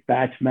 right?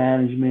 Thatch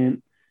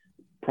management,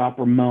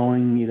 proper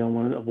mowing. You don't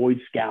want to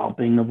avoid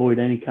scalping, avoid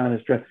any kind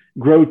of stress.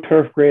 Grow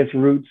turf grass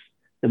roots.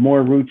 The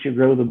more roots you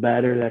grow, the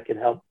better. That can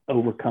help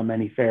overcome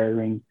any fairy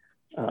ring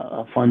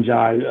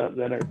fungi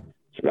that are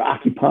sort of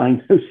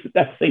occupying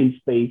that same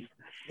space.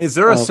 Is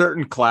there a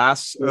certain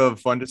class of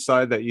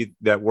fungicide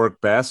that work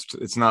best?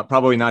 It's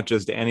probably not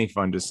just any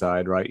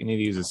fungicide, right? You need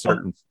to use a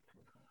certain.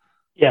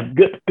 Yeah,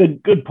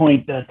 good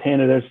point,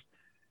 Tanner. There's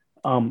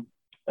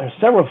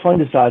several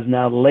fungicides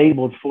now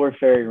labeled for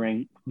fairy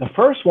ring. The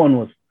first one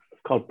was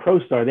called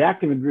ProStar. The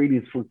active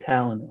ingredient is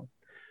flutalanyl,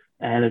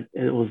 and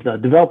it was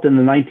developed in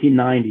the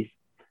 1990s.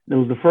 It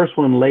was the first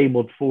one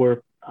labeled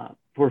for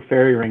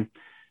fairy ring.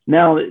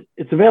 Now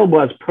it's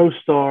available as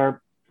ProStar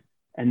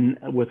and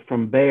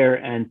from Bayer,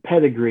 and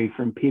Pedigree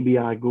from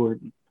PBI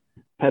Gordon.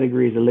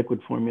 Pedigree is a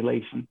liquid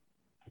formulation,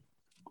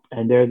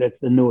 and that's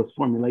the newest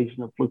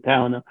formulation of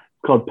flutalanyl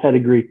called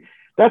Pedigree.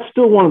 That's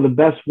still one of the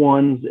best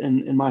ones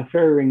in my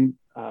fairy ring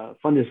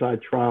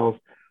fungicide trials.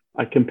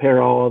 I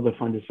compare all of the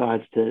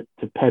fungicides to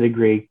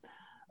Pedigree.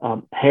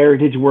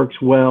 Heritage works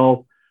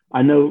well.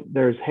 I know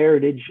there's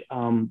Heritage.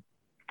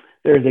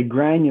 There's a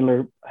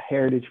granular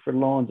Heritage for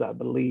lawns, I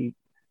believe,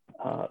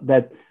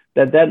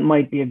 that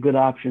might be a good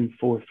option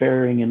for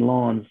fairy ring and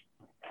lawns.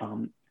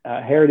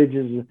 Heritage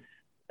is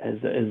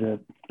a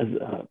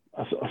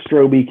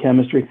Strobe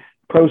chemistry.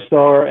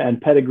 ProStar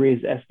and Pedigree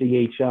is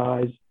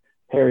SDHIs.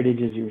 Heritage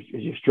is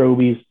your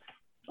Strobes.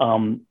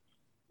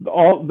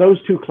 All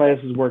those two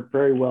classes work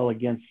very well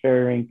against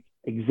fairy ring.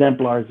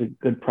 Exemplar is a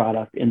good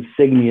product.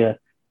 Insignia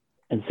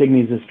is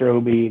a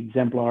Strobe.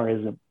 Exemplar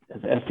is a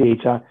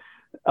SDHI.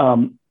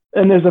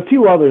 And there's a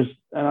few others,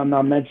 and I'm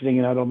not mentioning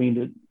it. I don't mean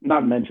to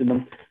not mention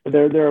them, but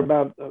there are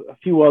about a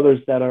few others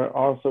that are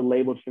also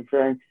labeled for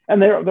fairy ring,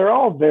 and they're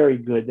all very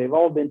good. They've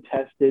all been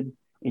tested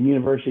in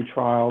university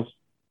trials.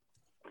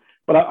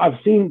 But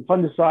I've seen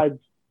fungicides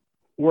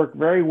work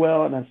very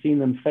well, and I've seen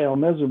them fail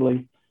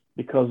miserably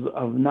because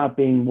of not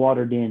being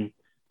watered in.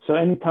 So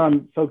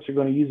anytime folks are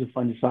going to use a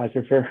fungicide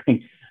for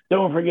fairing,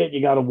 don't forget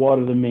you got to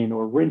water them in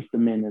or rinse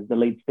them in, as the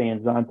late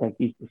Stan Zontek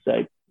used to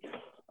say.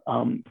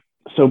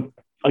 So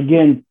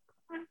again,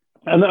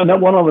 and that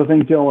one other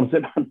thing too, I want to say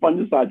about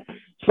fungicide.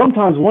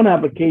 Sometimes one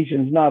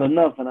application is not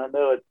enough, and I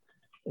know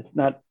it's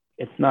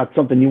not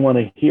something you want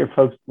to hear.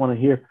 Folks want to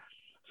hear.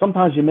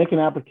 Sometimes you make an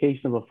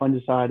application of a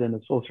fungicide and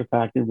a soil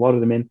surfactant, water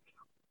them in,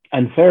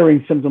 and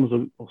fairing symptoms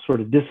will sort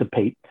of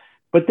dissipate.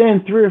 But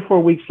then 3 or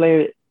 4 weeks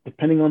later,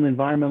 depending on the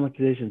environmental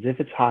conditions, if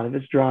it's hot, if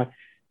it's dry,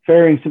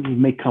 fairing symptoms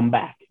may come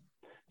back.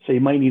 So you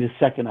might need a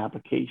second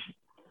application.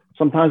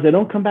 Sometimes they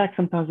don't come back,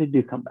 sometimes they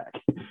do come back.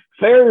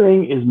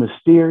 Fairing is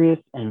mysterious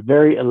and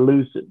very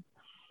elusive.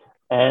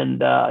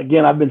 And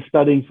again, I've been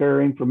studying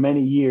fairing for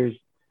many years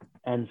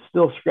and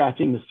still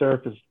scratching the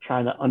surface,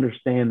 trying to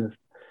understand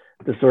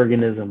this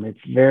organism. It's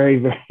very,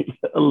 very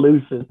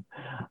elusive.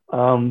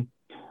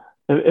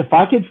 If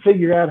I could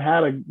figure out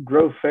how to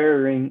grow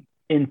fairing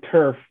in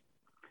turf,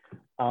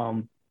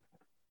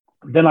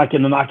 then I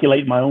can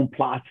inoculate my own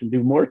plots and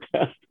do more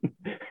testing.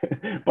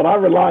 But I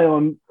rely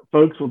on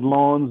folks with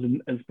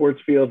lawns and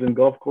sports fields and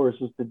golf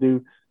courses to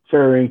do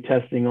fairing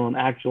testing on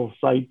actual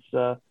sites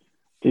to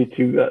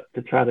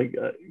try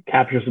to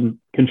capture some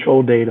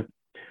control data.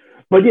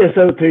 But yeah,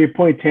 so to your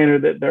point, Tanner,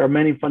 that there are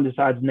many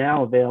fungicides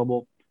now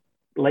available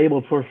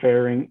labeled for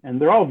fairing, and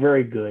they're all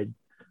very good,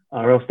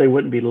 or else they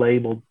wouldn't be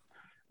labeled.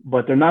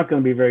 But they're not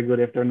going to be very good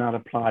if they're not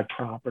applied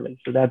properly.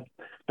 So that's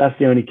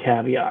the only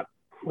caveat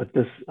with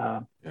this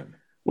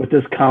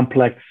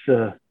complex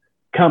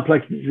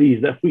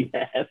disease that we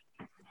have.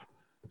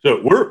 So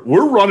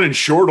we're running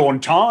short on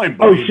time.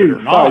 Oh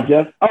shoot! Sorry,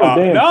 Jeff. Oh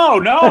damn.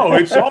 No,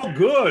 it's all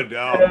good.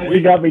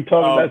 You got me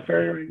talking about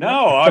fairing.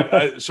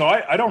 No, so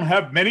I don't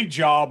have many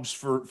jobs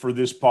for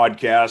this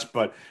podcast,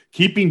 but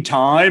keeping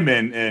time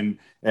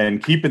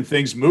and keeping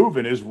things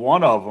moving is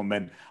one of them.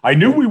 And I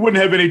knew we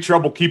wouldn't have any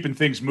trouble keeping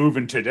things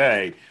moving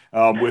today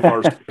with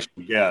our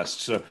special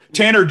guests. So,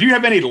 Tanner, do you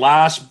have any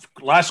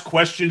last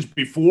questions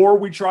before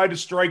we try to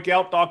strike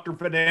out Dr.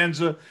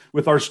 Fidanza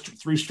with our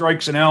 3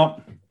 strikes and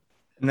out?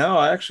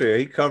 No, actually,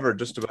 he covered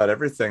just about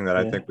everything that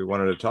I think we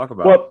wanted to talk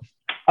about. Well,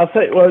 I'll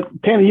say,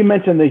 Tanner, you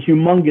mentioned the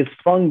humongous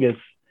fungus.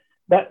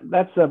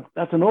 That's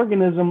an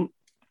organism,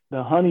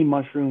 the honey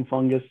mushroom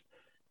fungus,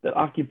 that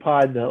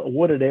occupied the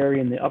wooded area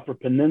in the Upper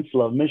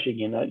Peninsula of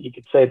Michigan. You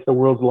could say it's the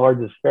world's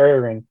largest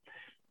fairing.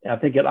 I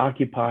think it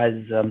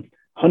occupies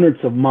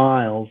hundreds of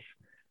miles,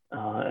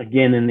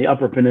 again, in the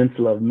Upper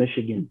Peninsula of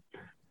Michigan.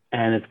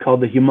 And it's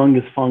called the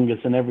humongous fungus.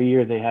 And every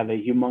year they have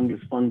a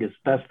humongous fungus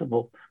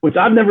festival, which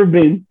I've never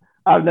been.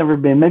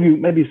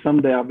 Maybe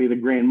someday I'll be the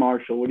Grand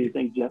Marshal. What do you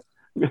think, Jeff?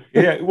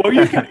 Yeah, well,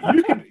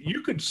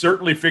 you could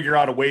certainly figure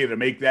out a way to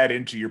make that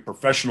into your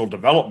professional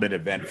development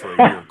event for a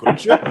year,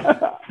 couldn't you?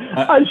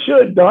 I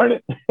should, darn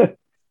it.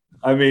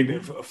 I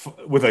mean,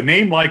 with a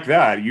name like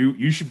that,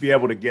 you should be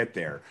able to get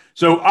there.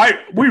 So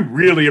we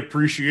really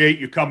appreciate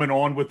you coming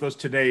on with us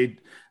today,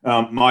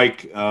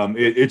 Mike.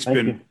 It's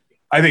been,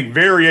 I think,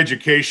 very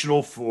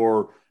educational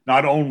for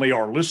not only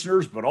our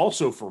listeners but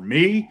also for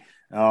me,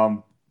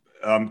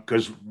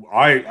 because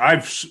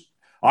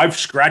I've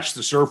scratched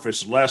the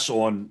surface less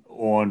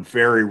on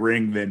fairy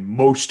ring than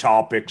most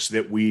topics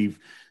that we've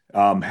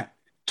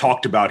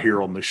talked about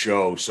here on the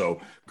show. So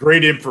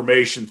great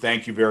information.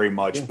 Thank you very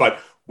much. But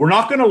we're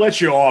not going to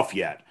let you off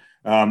yet.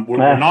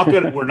 We're not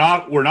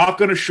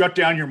going to shut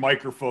down your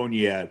microphone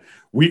yet.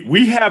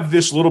 We have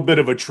this little bit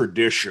of a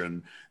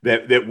tradition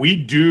that we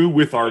do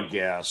with our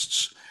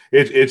guests.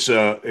 It's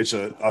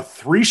a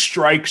 3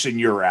 strikes and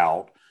you're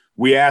out.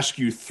 We ask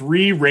you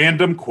 3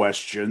 random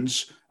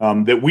questions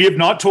that we have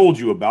not told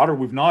you about or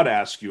we've not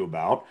asked you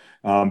about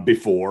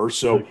before.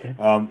 So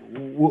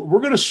we're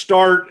going to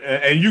start,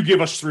 and you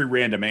give us 3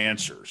 random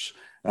answers.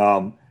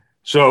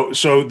 So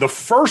the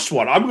first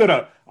one, I'm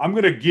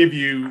gonna give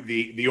you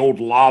the old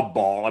lob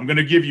ball. I'm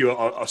gonna give you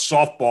a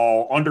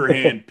softball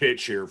underhand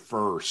pitch here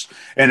first,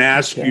 and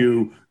ask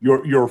you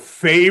your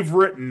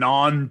favorite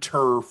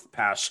non-turf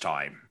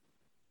pastime.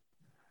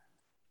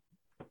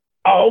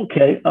 Oh,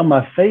 okay.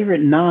 My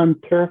favorite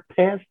non-turf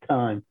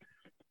pastime.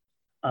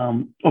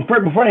 Well,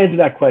 before I answer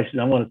that question,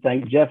 I want to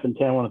thank Jeff and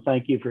Tam. I want to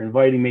thank you for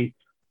inviting me,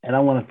 and I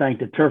want to thank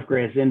the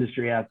turfgrass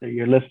industry out there,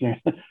 your listeners,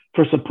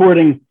 for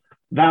supporting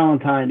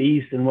Valentine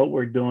East and what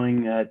we're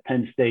doing at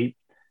Penn State.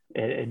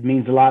 It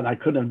means a lot. And I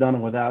couldn't have done it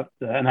without,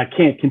 and I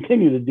can't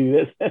continue to do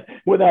this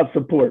without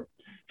support.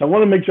 So I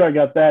want to make sure I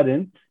got that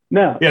in.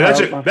 Now, yeah,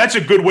 that's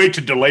a good way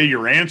to delay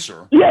your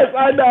answer. Yes,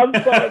 I know. I'm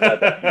sorry about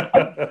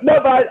that. No,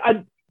 but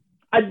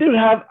I do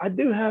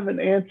have an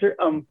answer.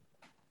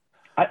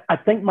 I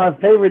think my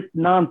favorite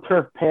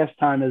non-turf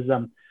pastime is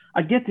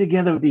I get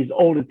together with these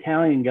old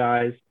Italian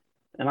guys,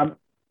 and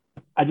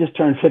I just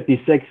turned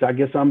 56. So I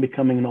guess I'm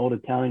becoming an old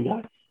Italian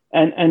guy,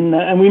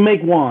 and we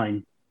make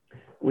wine.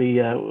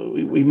 We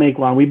make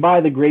wine. We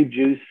buy the grape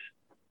juice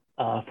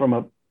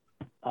from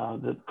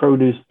the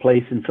produce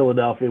place in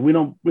Philadelphia. We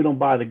don't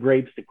buy the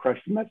grapes to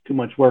crush them. That's too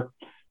much work.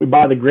 We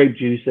buy the grape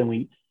juice and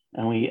we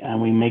and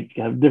we make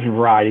different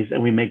varieties,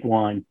 and we make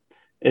wine.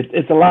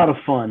 It's a lot of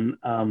fun,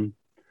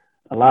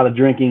 a lot of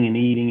drinking and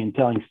eating and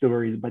telling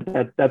stories, but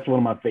that's one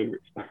of my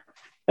favorites.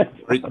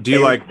 Do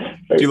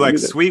you like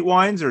sweet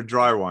wines or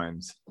dry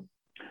wines?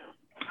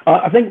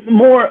 I think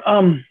more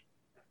on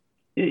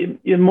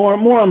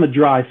the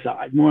dry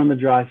side. More on the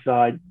dry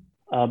side.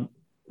 The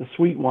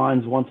sweet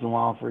wines once in a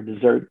while for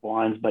dessert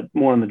wines, but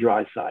more on the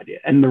dry side. Yeah.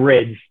 And the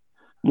reds,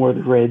 more of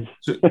the reds.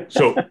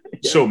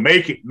 So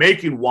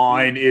making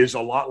wine is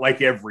a lot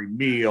like every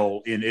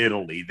meal in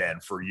Italy, then,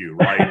 for you,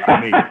 right? I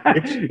mean,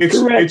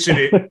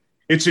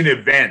 it's an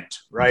event,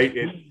 right?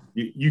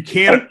 You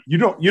can't,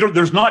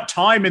 there's not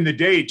time in the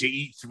day to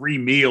eat 3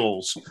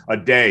 meals a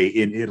day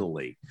in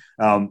Italy.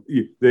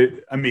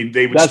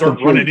 They would start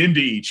running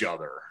into each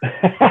other.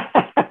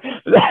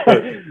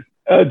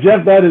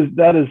 Jeff,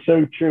 that is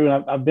so true.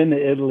 I've been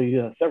to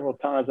Italy several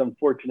times. I'm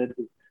fortunate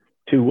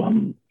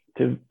to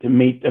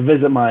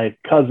visit my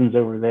cousins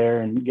over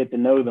there and get to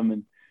know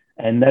them,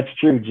 and that's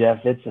true, Jeff.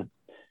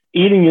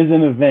 Eating is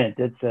an event.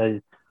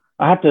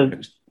 I have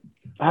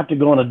to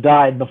go on a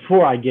diet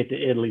before I get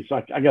to Italy,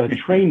 so I got to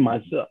train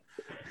myself.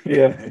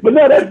 Yeah, but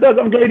no,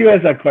 I'm glad you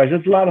asked that question.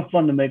 It's a lot of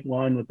fun to make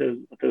wine with those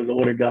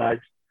older guys.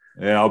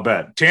 Yeah, I'll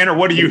bet. Tanner,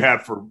 what do you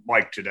have for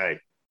Mike today?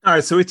 All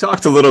right, so we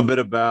talked a little bit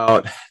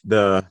about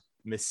the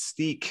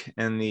mystique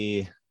and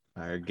the,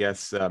 I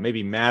guess,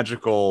 maybe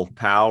magical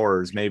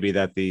powers maybe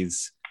that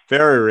these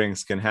fairy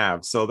rings can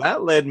have. So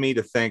that led me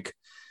to think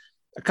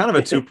kind of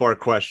a 2-part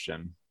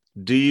question.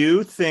 Do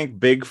you think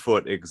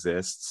Bigfoot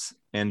exists,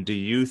 and do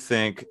you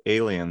think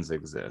aliens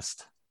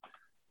exist?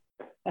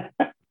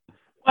 Wow,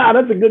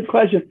 that's a good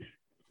question.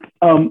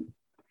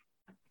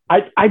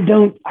 I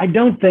don't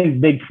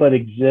think Bigfoot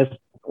exists.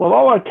 With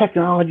all our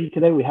technology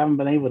today, we haven't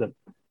been able to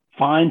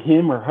find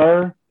him or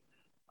her.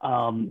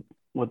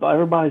 With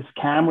everybody's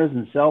cameras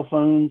and cell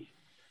phones.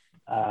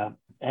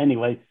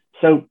 Anyway,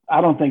 so I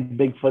don't think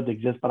Bigfoot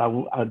exists, but I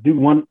want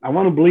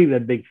to believe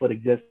that Bigfoot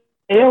exists.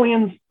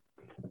 Aliens,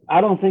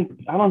 I don't think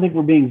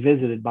we're being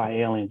visited by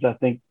aliens. I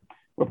think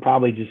we're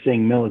probably just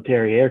seeing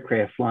military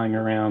aircraft flying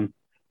around.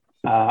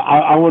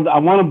 I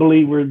want to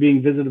believe we're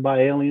being visited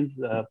by aliens,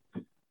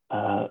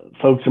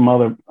 folks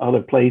from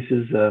other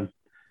places,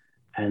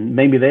 and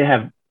maybe they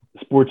have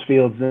sports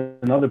fields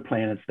and other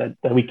planets that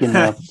we can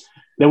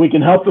that we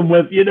can help them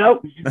with,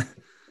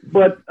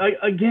 But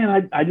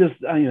again, I just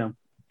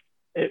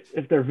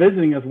if they're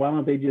visiting us, why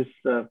don't they just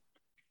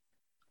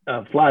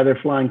fly their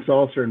flying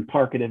saucer and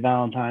park it at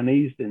Valentine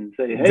East and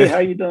say, "Hey, how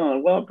you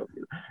doing? Welcome."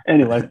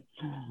 Anyway,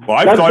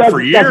 well, that's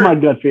my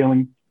gut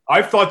feeling.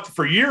 I've thought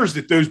for years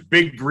that those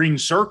big green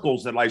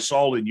circles that I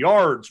saw in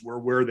yards were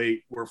where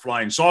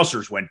flying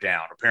saucers went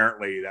down.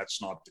 Apparently,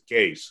 that's not the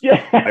case.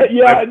 Yeah,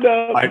 I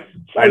know.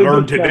 I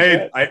learned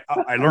today.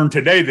 I learned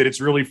today that it's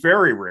really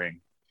fairy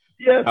ring.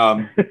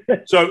 Yeah.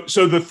 So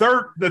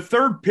the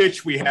third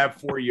pitch we have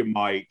for you,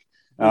 Mike,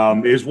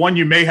 is one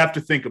you may have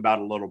to think about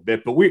a little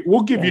bit, but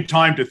we'll give you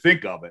time to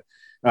think of it.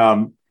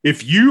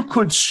 If you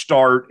could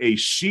start a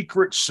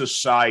secret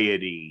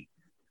society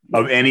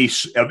of any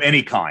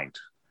kind,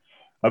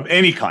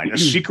 a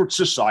secret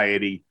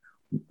society,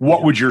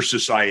 what would your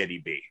society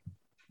be?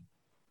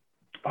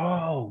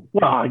 Oh,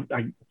 well, I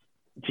guess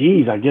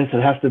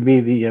it has to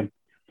be the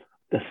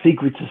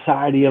secret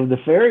society of the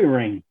fairy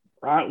ring,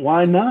 right?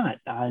 Why not?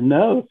 I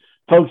know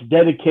folks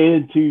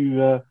dedicated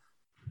to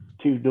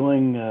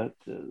doing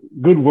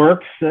good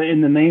works in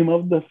the name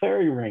of the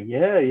fairy ring.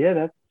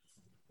 Yeah,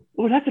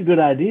 that's a good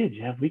idea,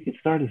 Jeff. We could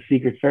start a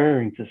secret fairy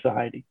ring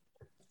society.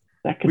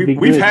 That could be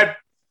good. We've had.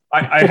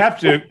 I have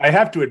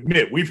to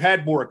admit, we've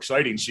had more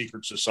exciting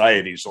secret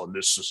societies on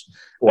this show.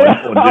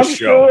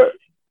 Sure.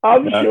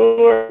 I'm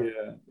sure.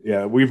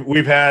 Yeah.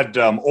 We've had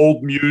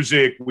old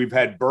music. We've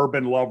had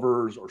bourbon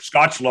lovers or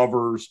Scotch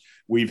lovers.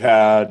 We've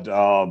had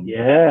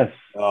yes.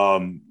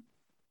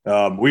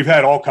 We've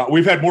had all kinds.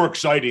 We've had more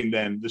exciting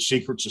than the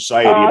secret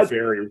society of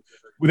fairy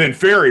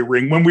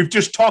ring when we've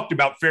just talked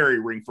about fairy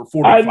ring for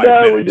 45 minutes.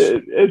 I know we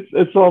did.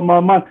 It's on my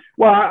mind.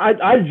 Well,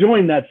 I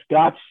joined that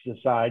Scotch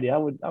society. I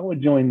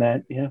would join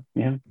that. Yeah.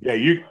 Yeah,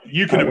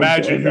 you can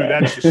imagine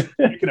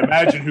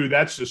who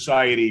that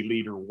society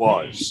leader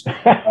was.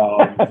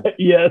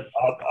 Yes.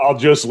 I'll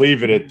just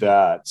leave it at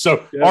that.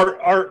 So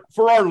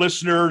for our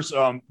listeners,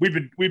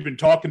 we've been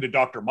talking to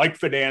Dr. Mike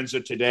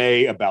Fidanza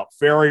today about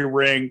fairy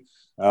ring.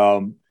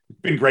 It's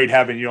been great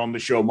having you on the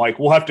show, Mike.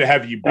 We'll have to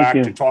have you back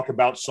to talk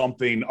about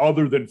something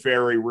other than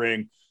fairy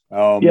ring.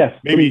 Yes,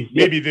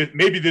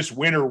 maybe this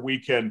winter we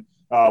can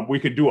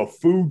do a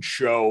food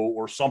show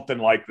or something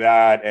like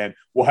that, and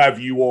we'll have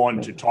you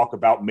on to talk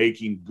about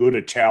making good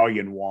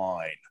Italian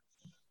wine.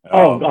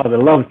 I love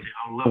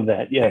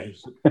that.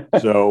 Yes.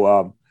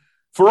 So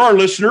for our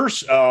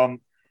listeners,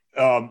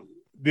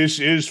 this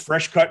is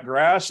Fresh Cut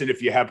Grass, and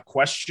if you have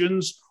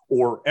questions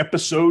or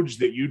episodes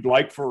that you'd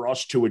like for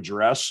us to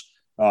address,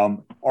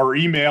 our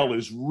email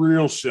is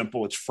real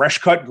simple. It's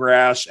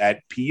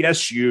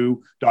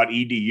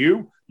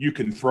freshcutgrass@psu.edu. You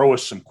can throw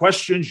us some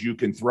questions. You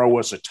can throw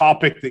us a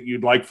topic that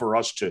you'd like for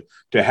us to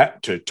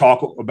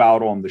talk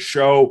about on the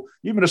show,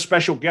 even a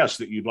special guest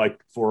that you'd like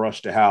for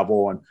us to have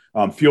on.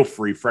 Feel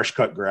free,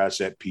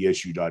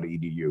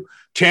 freshcutgrass@psu.edu.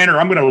 Tanner,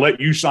 I'm going to let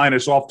you sign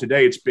us off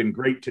today. It's been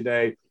great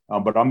today,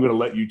 but I'm going to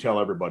let you tell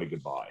everybody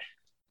goodbye.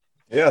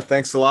 Yeah,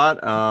 thanks a lot.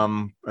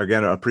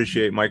 Again, I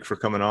appreciate Mike for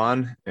coming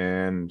on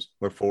and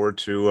look forward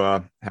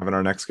to having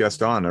our next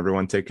guest on.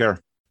 Everyone take care.